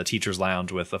down the teacher's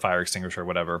lounge with a fire extinguisher or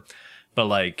whatever. But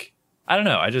like, I don't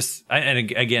know.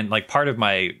 And again, like part of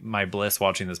my bliss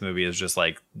watching this movie is just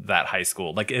like that high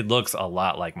school. Like it looks a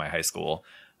lot like my high school.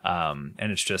 And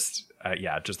it's just,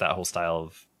 just that whole style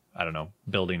of, I don't know,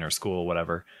 building or school,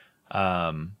 whatever.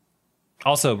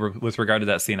 Also, with regard to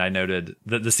that scene, I noted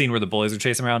that the scene where the bullies are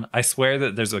chasing around, I swear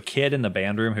that there's a kid in the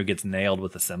band room who gets nailed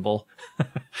with a cymbal.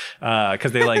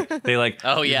 Because they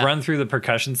run through the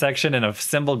percussion section and a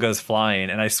cymbal goes flying.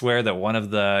 And I swear that one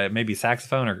of the maybe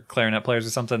saxophone or clarinet players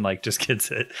or something like just gets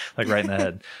it like right in the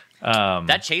head.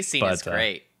 That chase scene is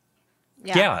great.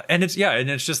 Yeah. And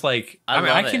it's just like,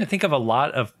 I can't think of a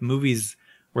lot of movies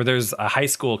where there's a high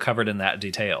school covered in that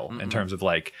detail in terms of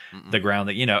like the ground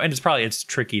that, and it's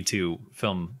tricky to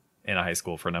film in a high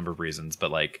school for a number of reasons,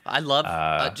 but like I love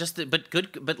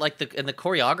but like the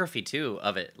choreography too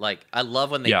of it. Like I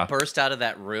love when they burst out of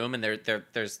that room and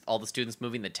there's all the students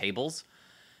moving the tables,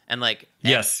 and like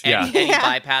Eddie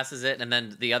bypasses it, and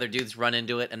then the other dudes run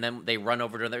into it, and then they run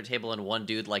over to their table, and one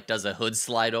dude like does a hood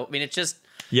slide. I mean, it's just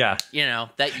that you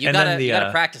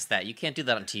gotta practice that. You can't do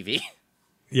that on TV.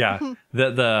 Yeah,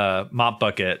 the mop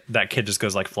bucket, that kid just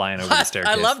goes like flying over the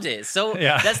staircase. I loved it. So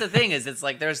that's the thing, is it's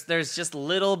like there's just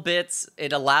little bits.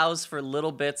 It allows for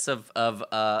little bits of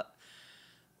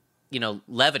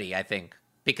levity, I think,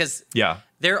 because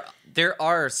there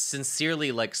are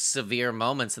sincerely like severe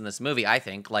moments in this movie. I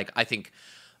think,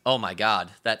 oh my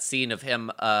God, that scene of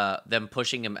him them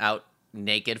pushing him out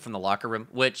naked from the locker room,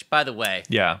 which, by the way,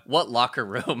 what locker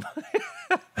room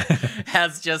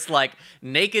has just like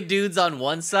naked dudes on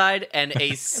one side and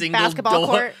a single basketball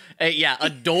door, a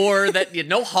door that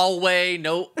no hallway,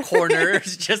 no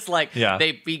corners, just like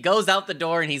he goes out the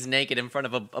door and he's naked in front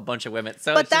of a bunch of women.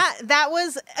 So, but that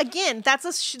was again, that's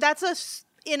a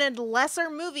in a lesser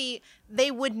movie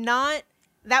they would not.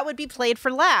 That would be played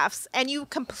for laughs, and you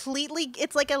completely.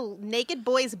 It's like a naked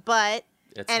boy's butt.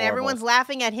 It's and horrible. Everyone's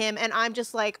laughing at him, and I'm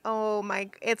just like, oh my!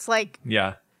 It's like,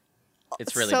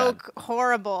 it's really so bad.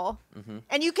 Horrible.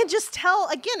 And you can just tell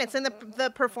again, it's in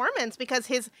the performance, because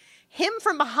him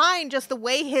from behind, just the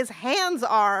way his hands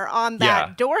are on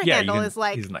that door handle is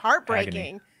like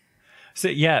heartbreaking.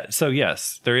 Agony. So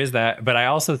yes, there is that, but I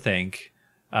also think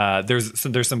there's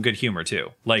some good humor too.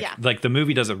 Like the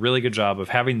movie does a really good job of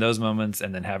having those moments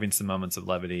and then having some moments of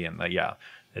levity, and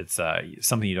it's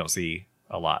something you don't see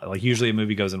a lot. Like usually a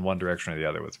movie goes in one direction or the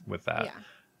other with that.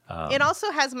 It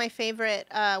also has my favorite,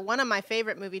 one of my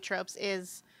favorite movie tropes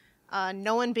is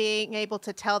no one being able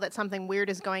to tell that something weird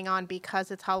is going on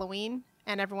because it's Halloween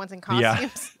and everyone's in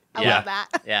costumes. I love that.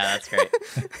 Yeah, that's great.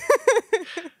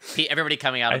 Everybody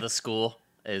coming out of the school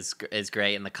is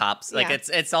great, and the cops, like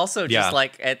it's also just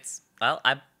like it's, well,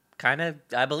 I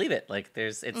believe it. Like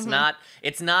it's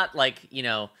not like,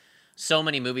 so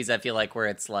many movies I feel like where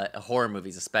it's like horror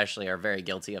movies especially are very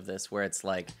guilty of this, where it's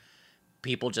like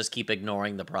people just keep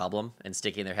ignoring the problem and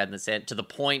sticking their head in the sand to the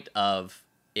point of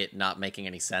it not making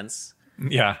any sense.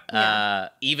 Yeah.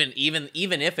 Even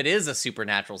if it is a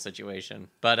supernatural situation.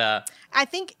 But I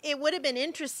think it would have been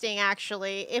interesting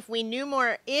actually if we knew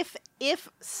more. If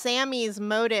Sammy's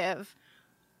motive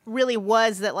really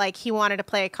was that like he wanted to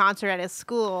play a concert at his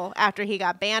school after he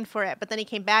got banned for it, but then he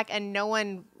came back and no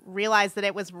one realized that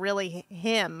it was really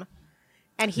him,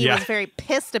 and he was very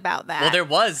pissed about that. well, there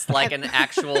was like an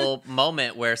actual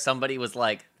moment where somebody was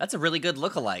like, "That's a really good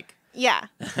lookalike." Yeah.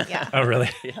 Oh, really?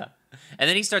 Yeah. And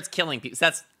then he starts killing people.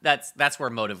 That's where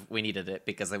motive we needed it,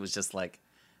 because it was just like,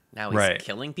 now he's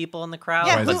killing people in the crowd.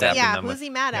 Yeah, Why is that happening who's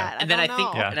he mad at? And then I don't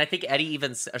think know. and I think Eddie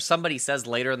even or somebody says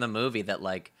later in the movie that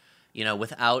like,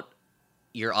 without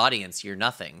your audience, you're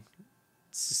nothing.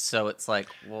 So it's like,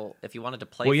 well, if you wanted to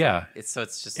play, it's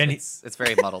just And it's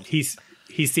very muddled.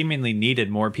 He seemingly needed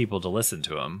more people to listen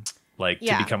to him, like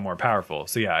to become more powerful.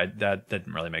 So yeah, that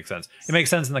didn't really make sense. It makes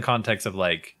sense in the context of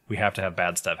like we have to have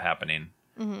bad stuff happening,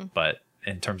 but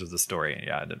in terms of the story, it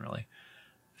didn't really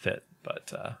fit.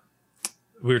 But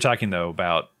we were talking though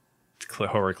about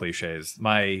horror cliches.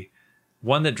 My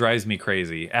one that drives me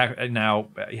crazy now,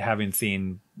 having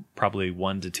seen probably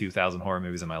 1,000 to 2,000 horror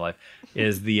movies in my life,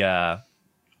 is the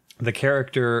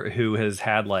character who has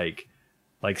had like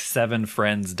 7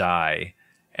 friends die,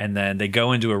 and then they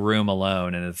go into a room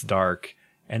alone and it's dark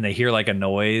and they hear like a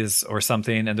noise or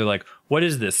something and they're like, what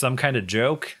is this, some kind of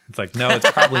joke? It's like, no, it's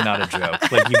probably not a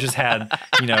joke. Like you just had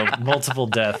multiple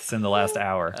deaths in the last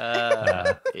hour.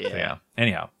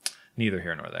 Anyhow, neither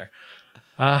here nor there.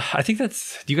 I think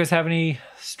that's. Do you guys have any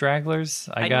stragglers?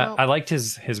 I liked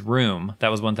his room. That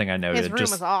was one thing I noted. His room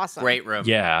was awesome. Great room.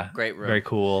 Yeah, great room. Very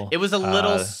cool. It was a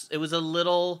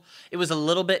little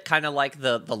bit kind of like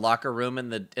the locker room in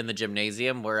the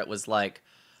gymnasium, where it was like,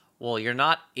 well, you're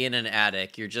not in an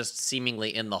attic. You're just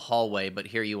seemingly in the hallway, but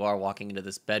here you are walking into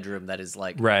this bedroom that is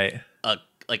like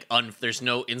there's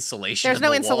no insulation. There's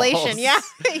no insulation. Walls. Yeah,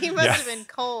 he must have been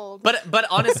cold. But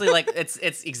honestly, like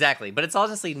it's exactly. But it's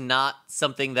honestly not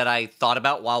something that I thought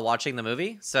about while watching the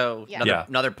movie. So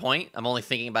another point. I'm only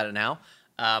thinking about it now.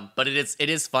 But it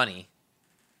is funny.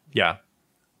 Yeah.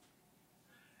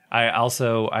 I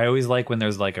always like when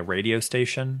there's like a radio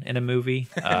station in a movie,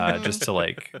 just to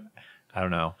like, I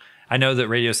don't know. I know that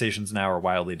radio stations now are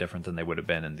wildly different than they would have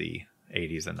been in the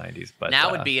 80s and 90s, but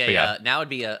now would be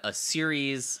a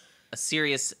Sirius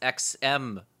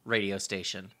XM radio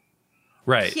station.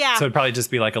 Right. Yeah. So it'd probably just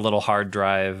be like a little hard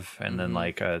drive and then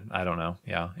like I don't know.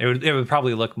 Yeah. It would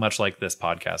probably look much like this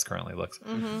podcast currently looks.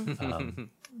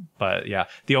 But yeah,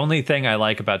 the only thing I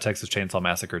like about Texas Chainsaw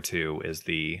Massacre 2 is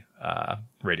the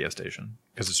radio station,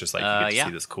 because it's just like you get to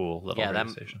see this cool little radio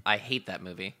station. I hate that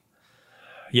movie.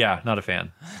 Yeah, not a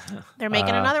fan. They're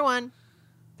making another one.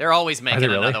 They're always making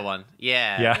really? another one.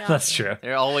 Yeah. Yeah, that's true.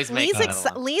 They're always making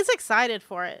another one. Lee's excited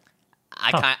for it.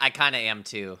 I kind of am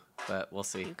too, but we'll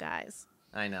see. You guys.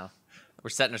 I know. We're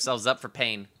setting ourselves up for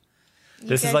pain.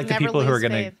 This is like the people who are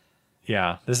going to...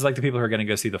 Yeah, this is like the people who are going to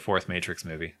go see the 4th Matrix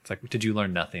movie. It's like, did you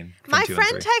learn nothing from My 2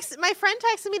 friend and 3? My friend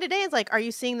texted me today. It's like, are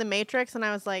you seeing the Matrix? And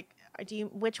I was like,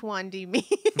 which one do you mean?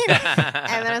 And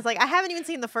then I was like, I haven't even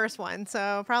seen the first one,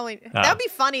 so probably that would be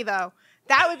funny though.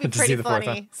 That would be pretty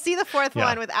funny. See the fourth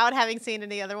one without having seen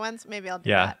any other ones. Maybe I'll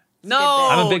do that. No,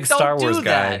 I'm a big Star Wars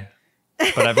guy,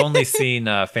 but I've only seen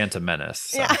Phantom Menace.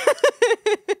 So. Yeah.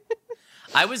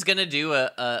 I was gonna do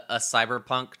a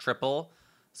cyberpunk triple,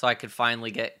 so I could finally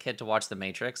get Kid to watch The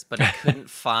Matrix, but I couldn't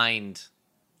find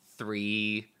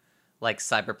 3 like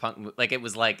cyberpunk. Like it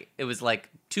was like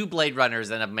 2 Blade Runners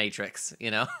and a Matrix.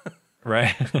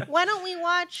 Right. Why don't we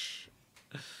watch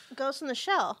Ghost in the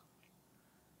Shell?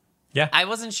 Yeah. I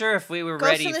wasn't sure if we were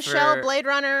Ghost ready in the for Shell, Blade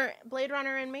Runner,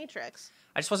 and Matrix.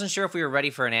 I just wasn't sure if we were ready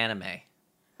for an anime.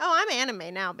 Oh, I'm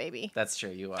anime now, baby. That's true.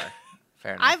 You are.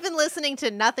 Fair enough. I've been listening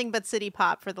to nothing but City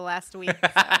Pop for the last week. So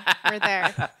we're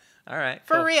there. All right.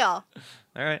 For cool. real.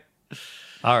 All right.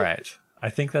 All right. I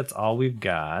think that's all we've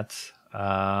got.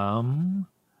 Or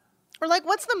like,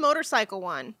 what's the motorcycle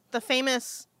one? The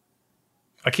famous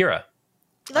Akira.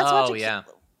 Let's watch yeah.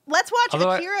 Let's watch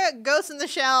Akira, Ghost in the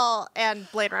Shell, and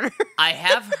Blade Runner. I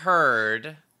have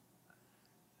heard.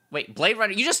 Wait, Blade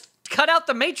Runner? You just cut out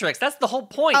the Matrix. That's the whole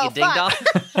point, you ding dong.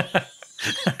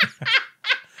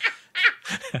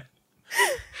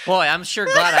 Boy, I'm sure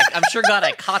glad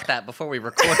I caught that before we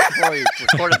recorded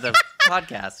the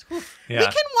podcast. Yeah. We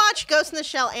can watch Ghost in the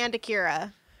Shell and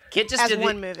Akira. Kit just did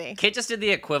one movie. Kit just did the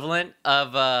equivalent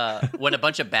of when a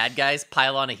bunch of bad guys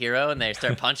pile on a hero and they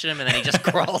start punching him, and then he just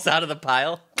crawls out of the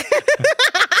pile.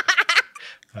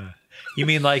 You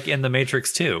mean like in The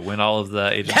Matrix 2 when all of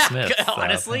the Agent Smiths?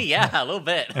 Honestly, yeah, a little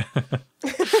bit.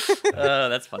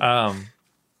 That's funny.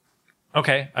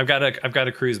 Okay, I've got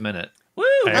a cruise minute. Woo!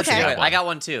 I Let's actually do got it. one. I got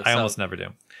one too. I so almost never do.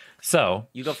 So,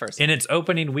 you go first. in its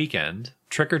opening weekend,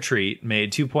 Trick or Treat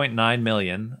made 2.9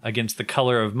 million against The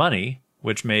Color of Money,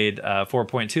 which made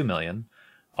 4.2 million.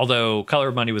 Although Color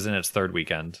of Money was in its third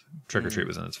weekend, Trick or Treat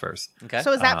was in its first. Okay.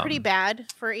 So is that pretty bad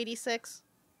for 86?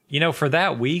 For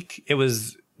that week, it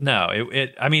was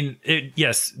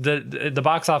yes, the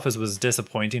box office was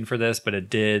disappointing for this, but it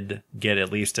did get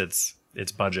at least its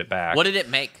budget back. What did it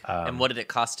make, and what did it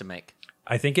cost to make?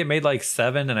 I think it made like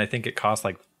 7, and I think it cost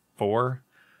like 4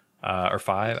 or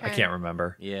 5. I Okay. can't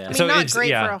remember. Yeah. I mean, So not it's- great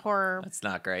yeah. for a horror That's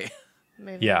not great.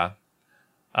 movie. Yeah.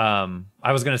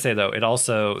 I was gonna say though, it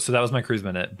also that was my cruise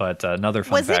minute, but another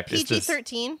fun Was it fact is this.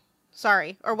 PG-13?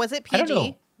 Sorry, or was it I don't PG?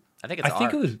 know. I think it's I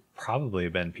think R. it was probably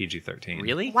been PG-13.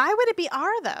 Really? Why would it be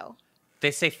R though?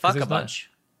 They say fuck a there's not- bunch.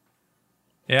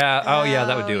 Yeah. Oh yeah,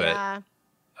 that would do yeah. it.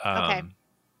 Okay.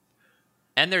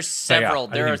 And there's yeah, several. I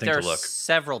didn't there are even think to look.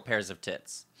 several pairs of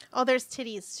tits. Oh, there's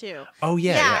titties too. Oh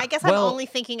yeah. I guess Well, I'm only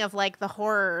thinking of like the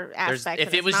horror There's, aspect. if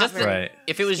and it it's was not just very Right.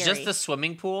 if it was just scary. the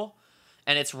swimming pool,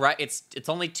 and it's right, it's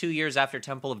only 2 years after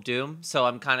Temple of Doom, so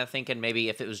I'm kind of thinking maybe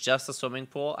if it was just the swimming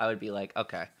pool, I would be like,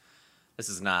 okay, this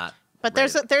is not. But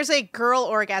there's a girl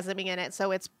orgasming in it,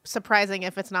 so it's surprising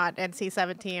if it's not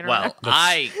NC-17 or Well,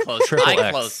 That's triple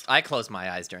X. I closed my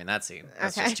eyes during that scene.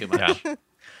 That's Okay. just too much. Yeah.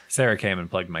 Sarah came and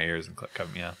plugged my ears and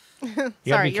cut me out. You gotta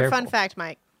Sorry, be your fun careful. fact,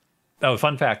 Mike. Oh,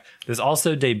 fun fact. This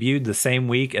also debuted the same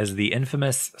week as the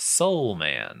infamous Soul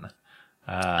Man.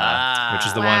 Which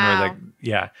is the one where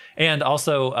Wow. and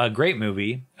also a great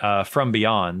movie, From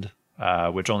Beyond,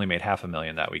 which only made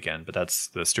 $500,000 that weekend, but that's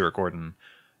the Stuart Gordon.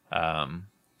 I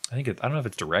don't know if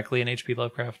it's directly an H.P.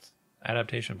 Lovecraft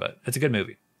adaptation, but it's a good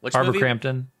movie. Which Barbara movie?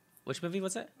 Crampton. Which movie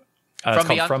was it? It's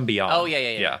called From Beyond. Oh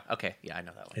yeah. Okay, yeah, I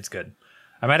know that one. It's good.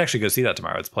 I might actually go see that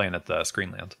tomorrow. It's playing at the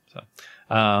Screenland. So,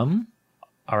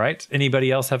 all right.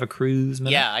 Anybody else have a cruise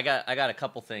minute? Yeah, I got a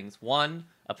couple things. One,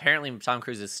 apparently Tom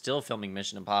Cruise is still filming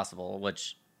Mission Impossible,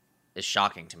 which is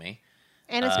shocking to me.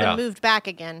 And it's Yeah. been moved back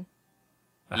again.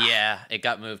 Yeah, it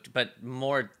got moved, but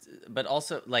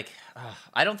also like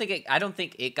I don't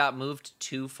think it got moved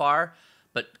too far,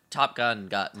 but Top Gun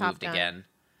got Top moved Gun. again,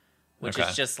 which Okay.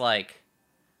 is just like,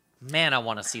 man, I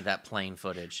want to see that plane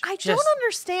footage. I don't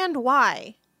understand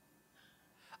why.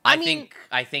 I mean-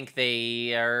 I think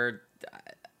they are.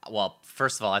 Well,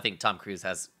 first of all, I think Tom Cruise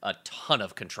has a ton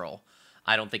of control.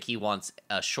 I don't think he wants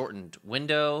a shortened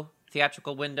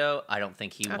theatrical window. I don't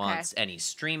think he Okay. wants any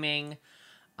streaming.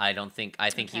 I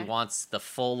think he Okay. wants the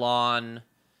full-on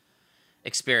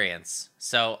experience.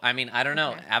 So, I mean, I don't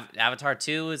know. Okay. Avatar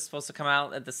 2 is supposed to come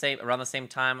out around the same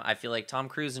time. I feel like Tom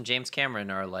Cruise and James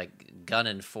Cameron are like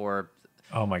gunning for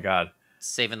Oh my God.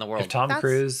 saving the world. If Tom That's-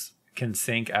 Cruise can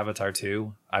sync Avatar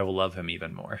 2, I will love him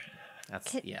even more.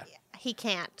 That's Can- yeah. He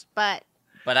can't, but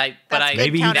But that's I good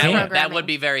Maybe he counter can. that programming. would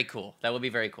be very cool. That would be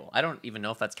very cool. I don't even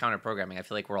know if that's counter programming. I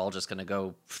feel like we're all just gonna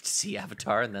go see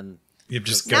Avatar and then You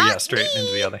just go Not straight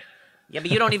into the other. yeah, but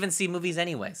you don't even see movies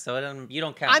anyway, so you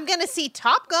don't count. I'm gonna see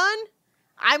Top Gun.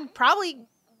 I'm probably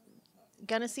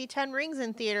gonna see 10 Rings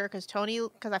in theater because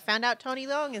I found out Tony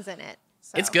Leung is in it.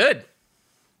 So. It's good.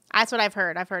 That's what I've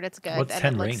heard. I've heard it's good. What's and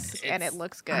 10 it looks, Rings? And it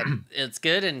looks good. It's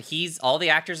good, and all the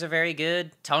actors are very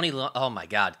good. Tony, oh my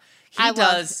god, I love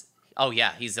does. Oh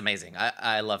yeah, he's amazing.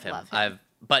 I love him. Love him.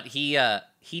 But he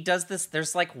does this.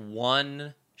 There's like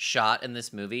one shot in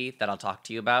this movie that I'll talk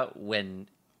to you about when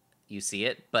you see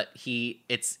it. But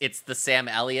it's the Sam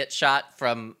Elliott shot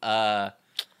from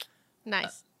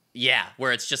Nice. yeah,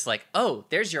 where it's just like, oh,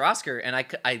 there's your Oscar, and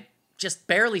I just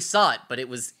barely saw it, but it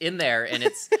was in there, and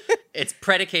it's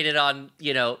predicated on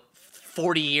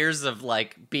 40 years of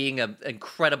like being an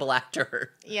incredible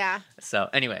actor. Yeah. So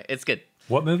anyway, it's good.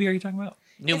 What movie are you talking about?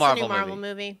 New It's Marvel a new Marvel movie.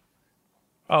 movie.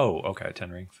 Oh, okay. 10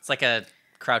 Rings. It's like a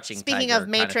crouching. Speaking tiger of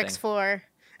Matrix thing. 4.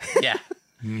 Yeah.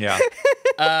 Yeah.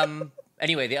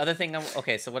 Anyway, the other thing.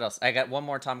 Okay, so what else? I got one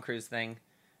more Tom Cruise thing,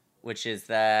 which is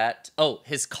that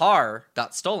his car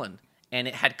got stolen, and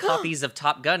it had copies of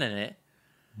Top Gun in it.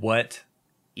 What?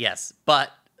 Yes,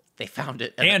 but they found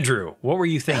it. Andrew, what were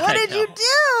you thinking? What did you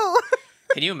do?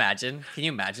 Can you imagine? Can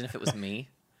you imagine if it was me?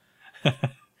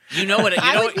 You know what?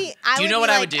 I do would be you know what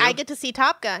like, I would do? I get to see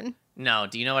Top Gun. No.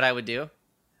 Do you know what I would do?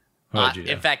 What would you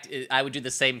do? In fact, I would do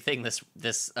the same thing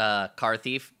this car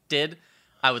thief did.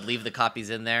 I would leave the copies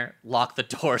in there, lock the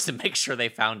doors, and make sure they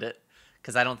found it.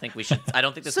 Because I don't think we should. I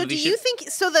don't think this So movie do should. you think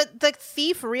the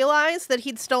thief realized that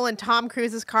he'd stolen Tom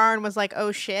Cruise's car and was like,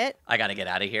 "Oh shit"? I got to get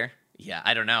out of here. Yeah,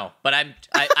 I don't know, but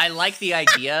I like the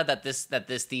idea that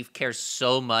this thief cares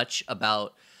so much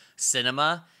about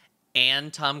cinema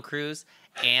and Tom Cruise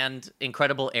and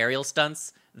incredible aerial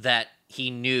stunts that he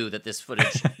knew that this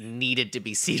footage needed to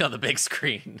be seen on the big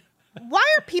screen. Why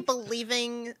are people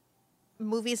leaving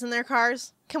movies in their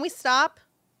cars? Can we stop?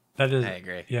 That is. I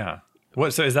agree. Yeah.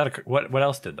 What? So is that what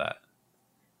else did that?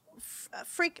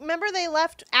 Remember they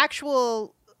left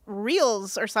actual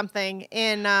reels or something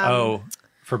in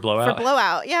For Blowout. for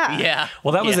Blowout. Yeah. Yeah.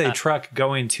 Well, that was Yeah. a truck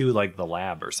going to like the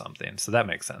lab or something, so that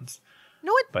makes sense.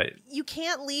 No, But you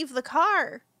can't leave the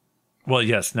car. well,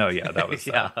 yes, no, yeah, that was.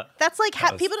 Yeah. That's like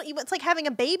That was- people. It's like having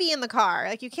a baby in the car.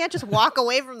 Like you can't just walk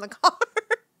away from the car.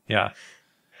 Yeah.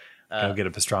 Go get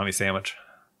a pastrami sandwich.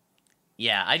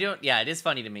 Yeah, I don't. Yeah, it is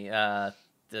funny to me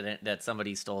that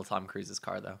somebody stole Tom Cruise's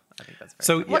car, though. I think that's very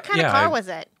So funny. What kind of car was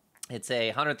it? It's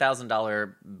a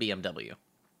 $100,000 BMW.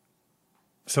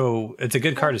 So it's a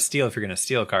good car to steal if you're going to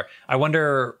steal a car. I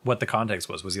wonder what the context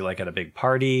was. Was he like at a big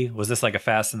party? Was this like a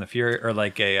Fast and the Furious or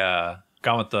like a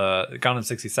Gone in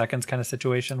 60 Seconds kind of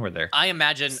situation where they're I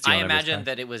imagine Stealing everybody's car.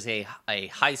 that it was a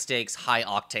high stakes, high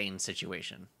octane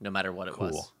situation, no matter what it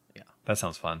was. Cool. Yeah. that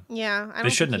sounds fun. Yeah, I don't They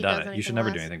shouldn't have think he done does it. You should anything never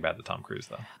do less. anything bad to Tom Cruise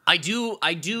though.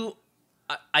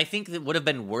 I think that would have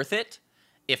been worth it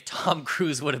if Tom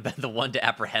Cruise would have been the one to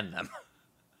apprehend them.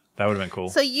 That would have been cool.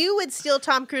 So you would steal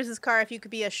Tom Cruise's car if you could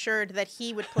be assured that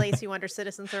he would place you under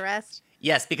citizen's arrest?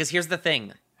 Yes, because here's the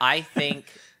thing. I think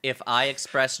if I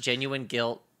express genuine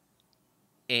guilt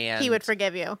and He would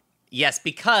forgive you. yes,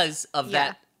 because of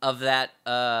Yeah.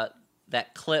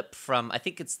 that clip from I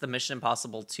think it's the Mission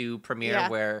Impossible 2 premiere Yeah.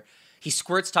 where he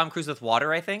squirts Tom Cruise with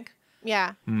water, I think.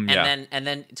 Yeah. Yeah. And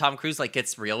then Tom Cruise like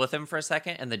gets real with him for a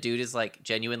second and the dude is like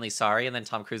genuinely sorry and then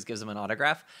Tom Cruise gives him an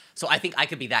autograph. So I think I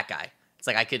could be that guy. It's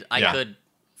like I Yeah. could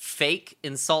fake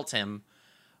insult him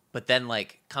but then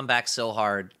like come back so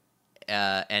hard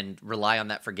and rely on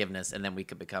that forgiveness and then we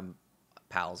could become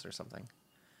pals or something.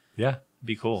 Yeah,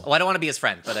 be cool. Well, I don't want to be his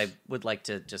friend, but I would like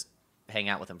to just hang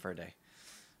out with him for a day.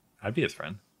 I'd be his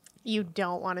friend. You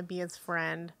don't want to be his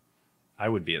friend. I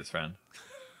would be his friend.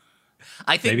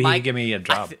 I think Maybe Mike he'd give me a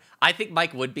job. I think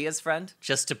Mike would be his friend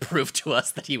just to prove to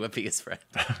us that he would be his friend.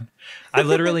 I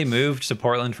literally moved to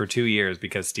Portland for 2 years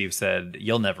because Steve said,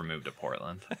 "You'll never move to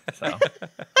Portland." So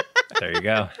there you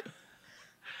go.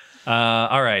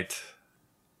 All right.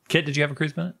 Kit, did you have a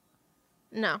cruise minute?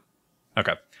 No.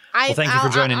 Okay. Well, thank you for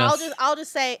joining us. I'll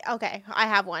just say, okay, I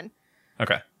have one.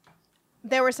 Okay.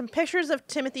 There were some pictures of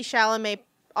Timothy Chalamet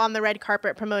on the red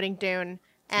carpet promoting Dune,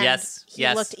 and Yes, he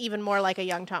yes. looked even more like a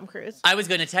young Tom Cruise. I was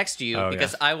going to text you Oh,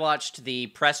 because I watched the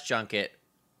press junket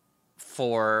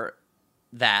for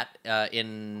that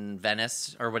in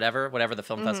Venice or whatever the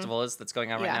film festival is that's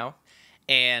going on right Yeah. now.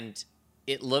 And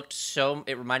it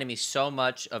reminded me so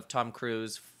much of Tom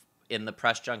Cruise in the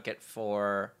press junket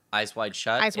for Eyes Wide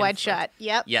Shut. Eyes Wide Shut.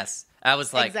 Yep. Yes. I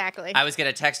was like, Exactly. I was going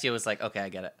to text you. I was like, okay, I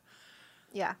get it.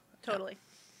 Yeah, totally.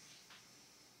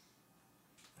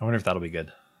 I wonder if that'll be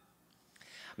good.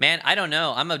 Man, I don't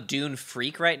know. I'm a Dune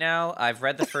freak right now. I've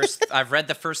read the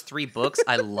first 3 books.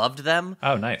 I loved them.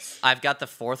 Oh, nice. I've got the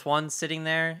 4th one sitting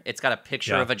there. It's got a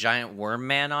picture Yeah. of a giant worm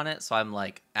man on it, so I'm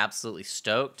like absolutely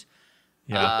stoked.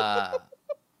 Yeah.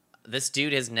 This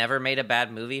dude has never made a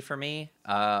bad movie for me.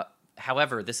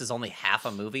 However, this is only half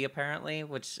a movie apparently,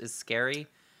 which is scary.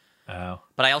 Oh.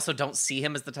 But I also don't see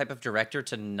him as the type of director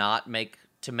to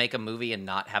make a movie and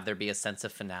not have there be a sense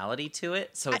of finality to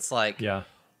it. So it's like, Yeah.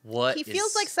 what? He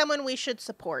feels is- like someone we should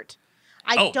support.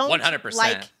 I Oh, don't 100%.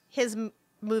 like his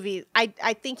movies. I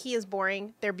think he is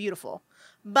boring. They're beautiful.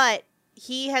 But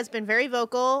he has been very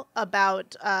vocal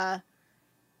about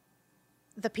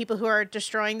the people who are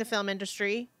destroying the film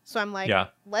industry. So I'm like, Yeah.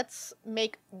 let's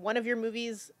make one of your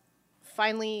movies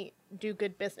finally do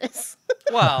good business.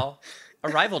 Well,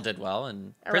 Arrival did well,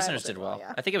 and Arrival Prisoners did did well, well.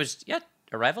 yeah. I think it was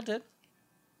Arrival did.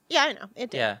 Yeah, I know. It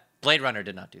did. Yeah, Blade Runner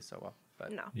did not do so well.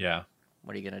 But No. Yeah.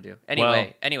 what are you gonna do?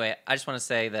 Anyway, I just want to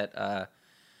say that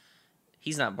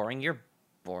he's not boring. You're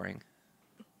boring.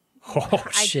 Oh,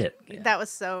 shit. That was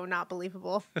so not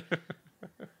believable.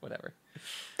 Whatever.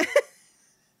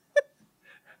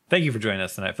 Thank you for joining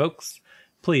us tonight, folks.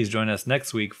 Please join us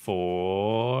next week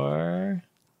for...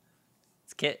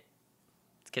 It's Kit.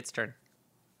 It's Kit's turn.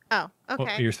 Oh, Well,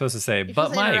 okay. you're supposed to say, You're but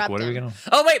supposed to Mike, interrupt what are we him. going to...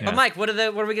 Oh wait, Yeah. but Mike, what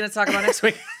are we gonna talk about next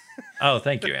week? Oh,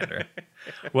 thank you, Andrew.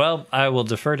 Well, I will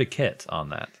defer to Kit on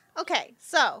that. Okay,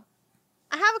 so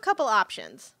I have a couple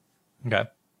options, Okay.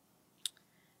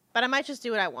 but I might just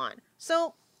do what I want.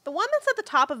 So the one that's at the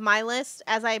top of my list,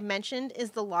 as I mentioned,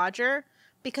 is The Lodger,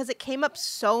 because it came up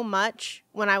so much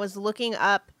when I was looking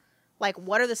up, like,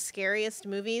 what are the scariest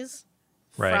movies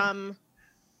Right. from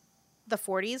the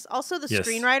 40s. Also, the Yes.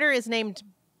 screenwriter is named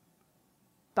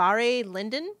Barry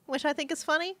Lyndon, which I think is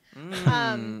funny.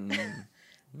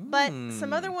 But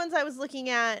some other ones I was looking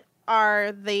at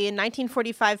are the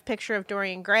 1945 picture of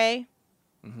Dorian Gray,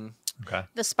 Okay.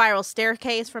 the Spiral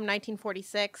Staircase from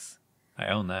 1946, I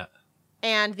own that.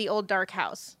 and The Old Dark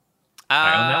House.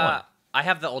 I own that one. I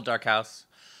have The Old Dark House.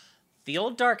 The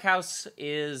Old Dark House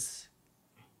is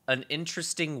an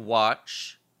interesting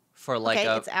watch for like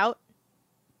Okay, it's out.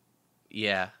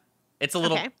 Yeah. It's a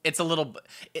little Okay.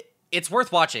 it's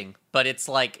worth watching, but it's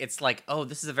like oh,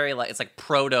 this is a very it's like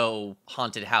proto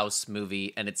haunted house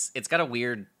movie, and it's got a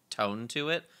weird tone to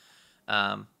it.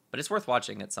 But it's worth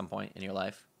watching at some point in your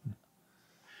life.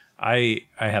 I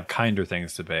have kinder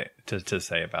things to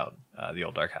say about The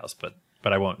Old Dark House, but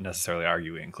I won't necessarily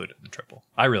argue we include it in the triple.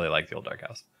 I really like The Old Dark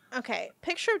House. Okay,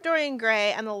 Picture of Dorian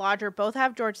Gray and The Lodger both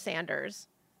have George Sanders.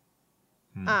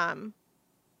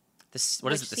 This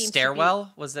what is Which it? The seems to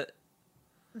stairwell? Was it?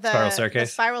 The Spiral Staircase?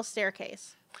 The Spiral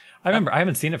Staircase. I remember I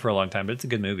haven't seen it for a long time, but it's a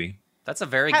good movie. That's a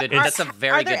very Ha- good. are- That's a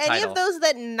very Are there good any title. of those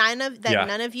that Yeah.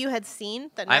 none of you had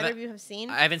seen? That I neither haven't- of you have seen?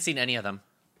 I haven't seen any of them.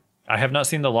 I have not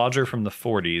seen The Lodger from the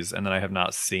 40s, and then I have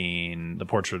not seen The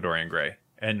Portrait of Dorian Gray.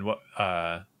 And what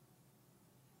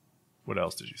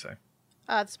else did you say?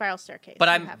 The Spiral Staircase. But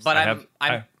you I'm have but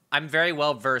seen. I'm very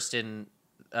well versed in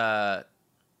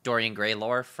Dorian Gray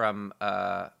lore from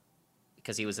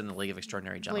because he was in the League of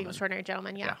Extraordinary League Gentlemen. of Extraordinary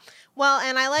Gentlemen, yeah. Yeah. Well,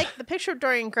 and I like the Picture of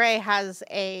Dorian Gray has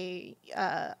a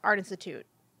Art Institute.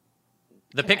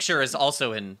 The picture is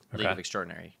also in League Okay. of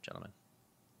Extraordinary Gentlemen.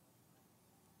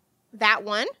 That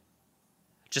one?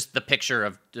 Just the picture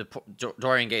of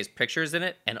Dorian Gray's pictures in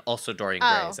it, and also Dorian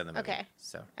Oh, Gray's in the movie. okay.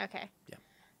 So Okay. Yeah.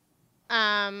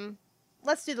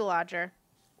 Let's do The Lodger.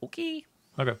 okay.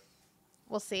 Okay.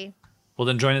 We'll see. Well,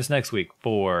 then join us next week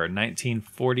for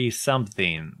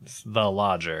 1940-something's The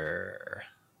Lodger.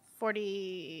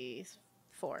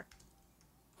 44.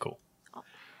 Cool.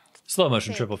 Slow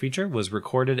Motion Okay. Triple Feature was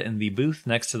recorded in the booth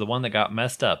next to the one that got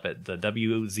messed up at the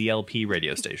WZLP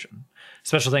radio station.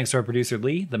 Special thanks to our producer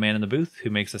Lee, the man in the booth, who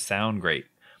makes us sound great.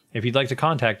 If you'd like to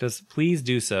contact us, please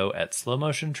do so at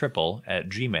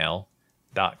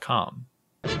slowmotiontriple@gmail.com.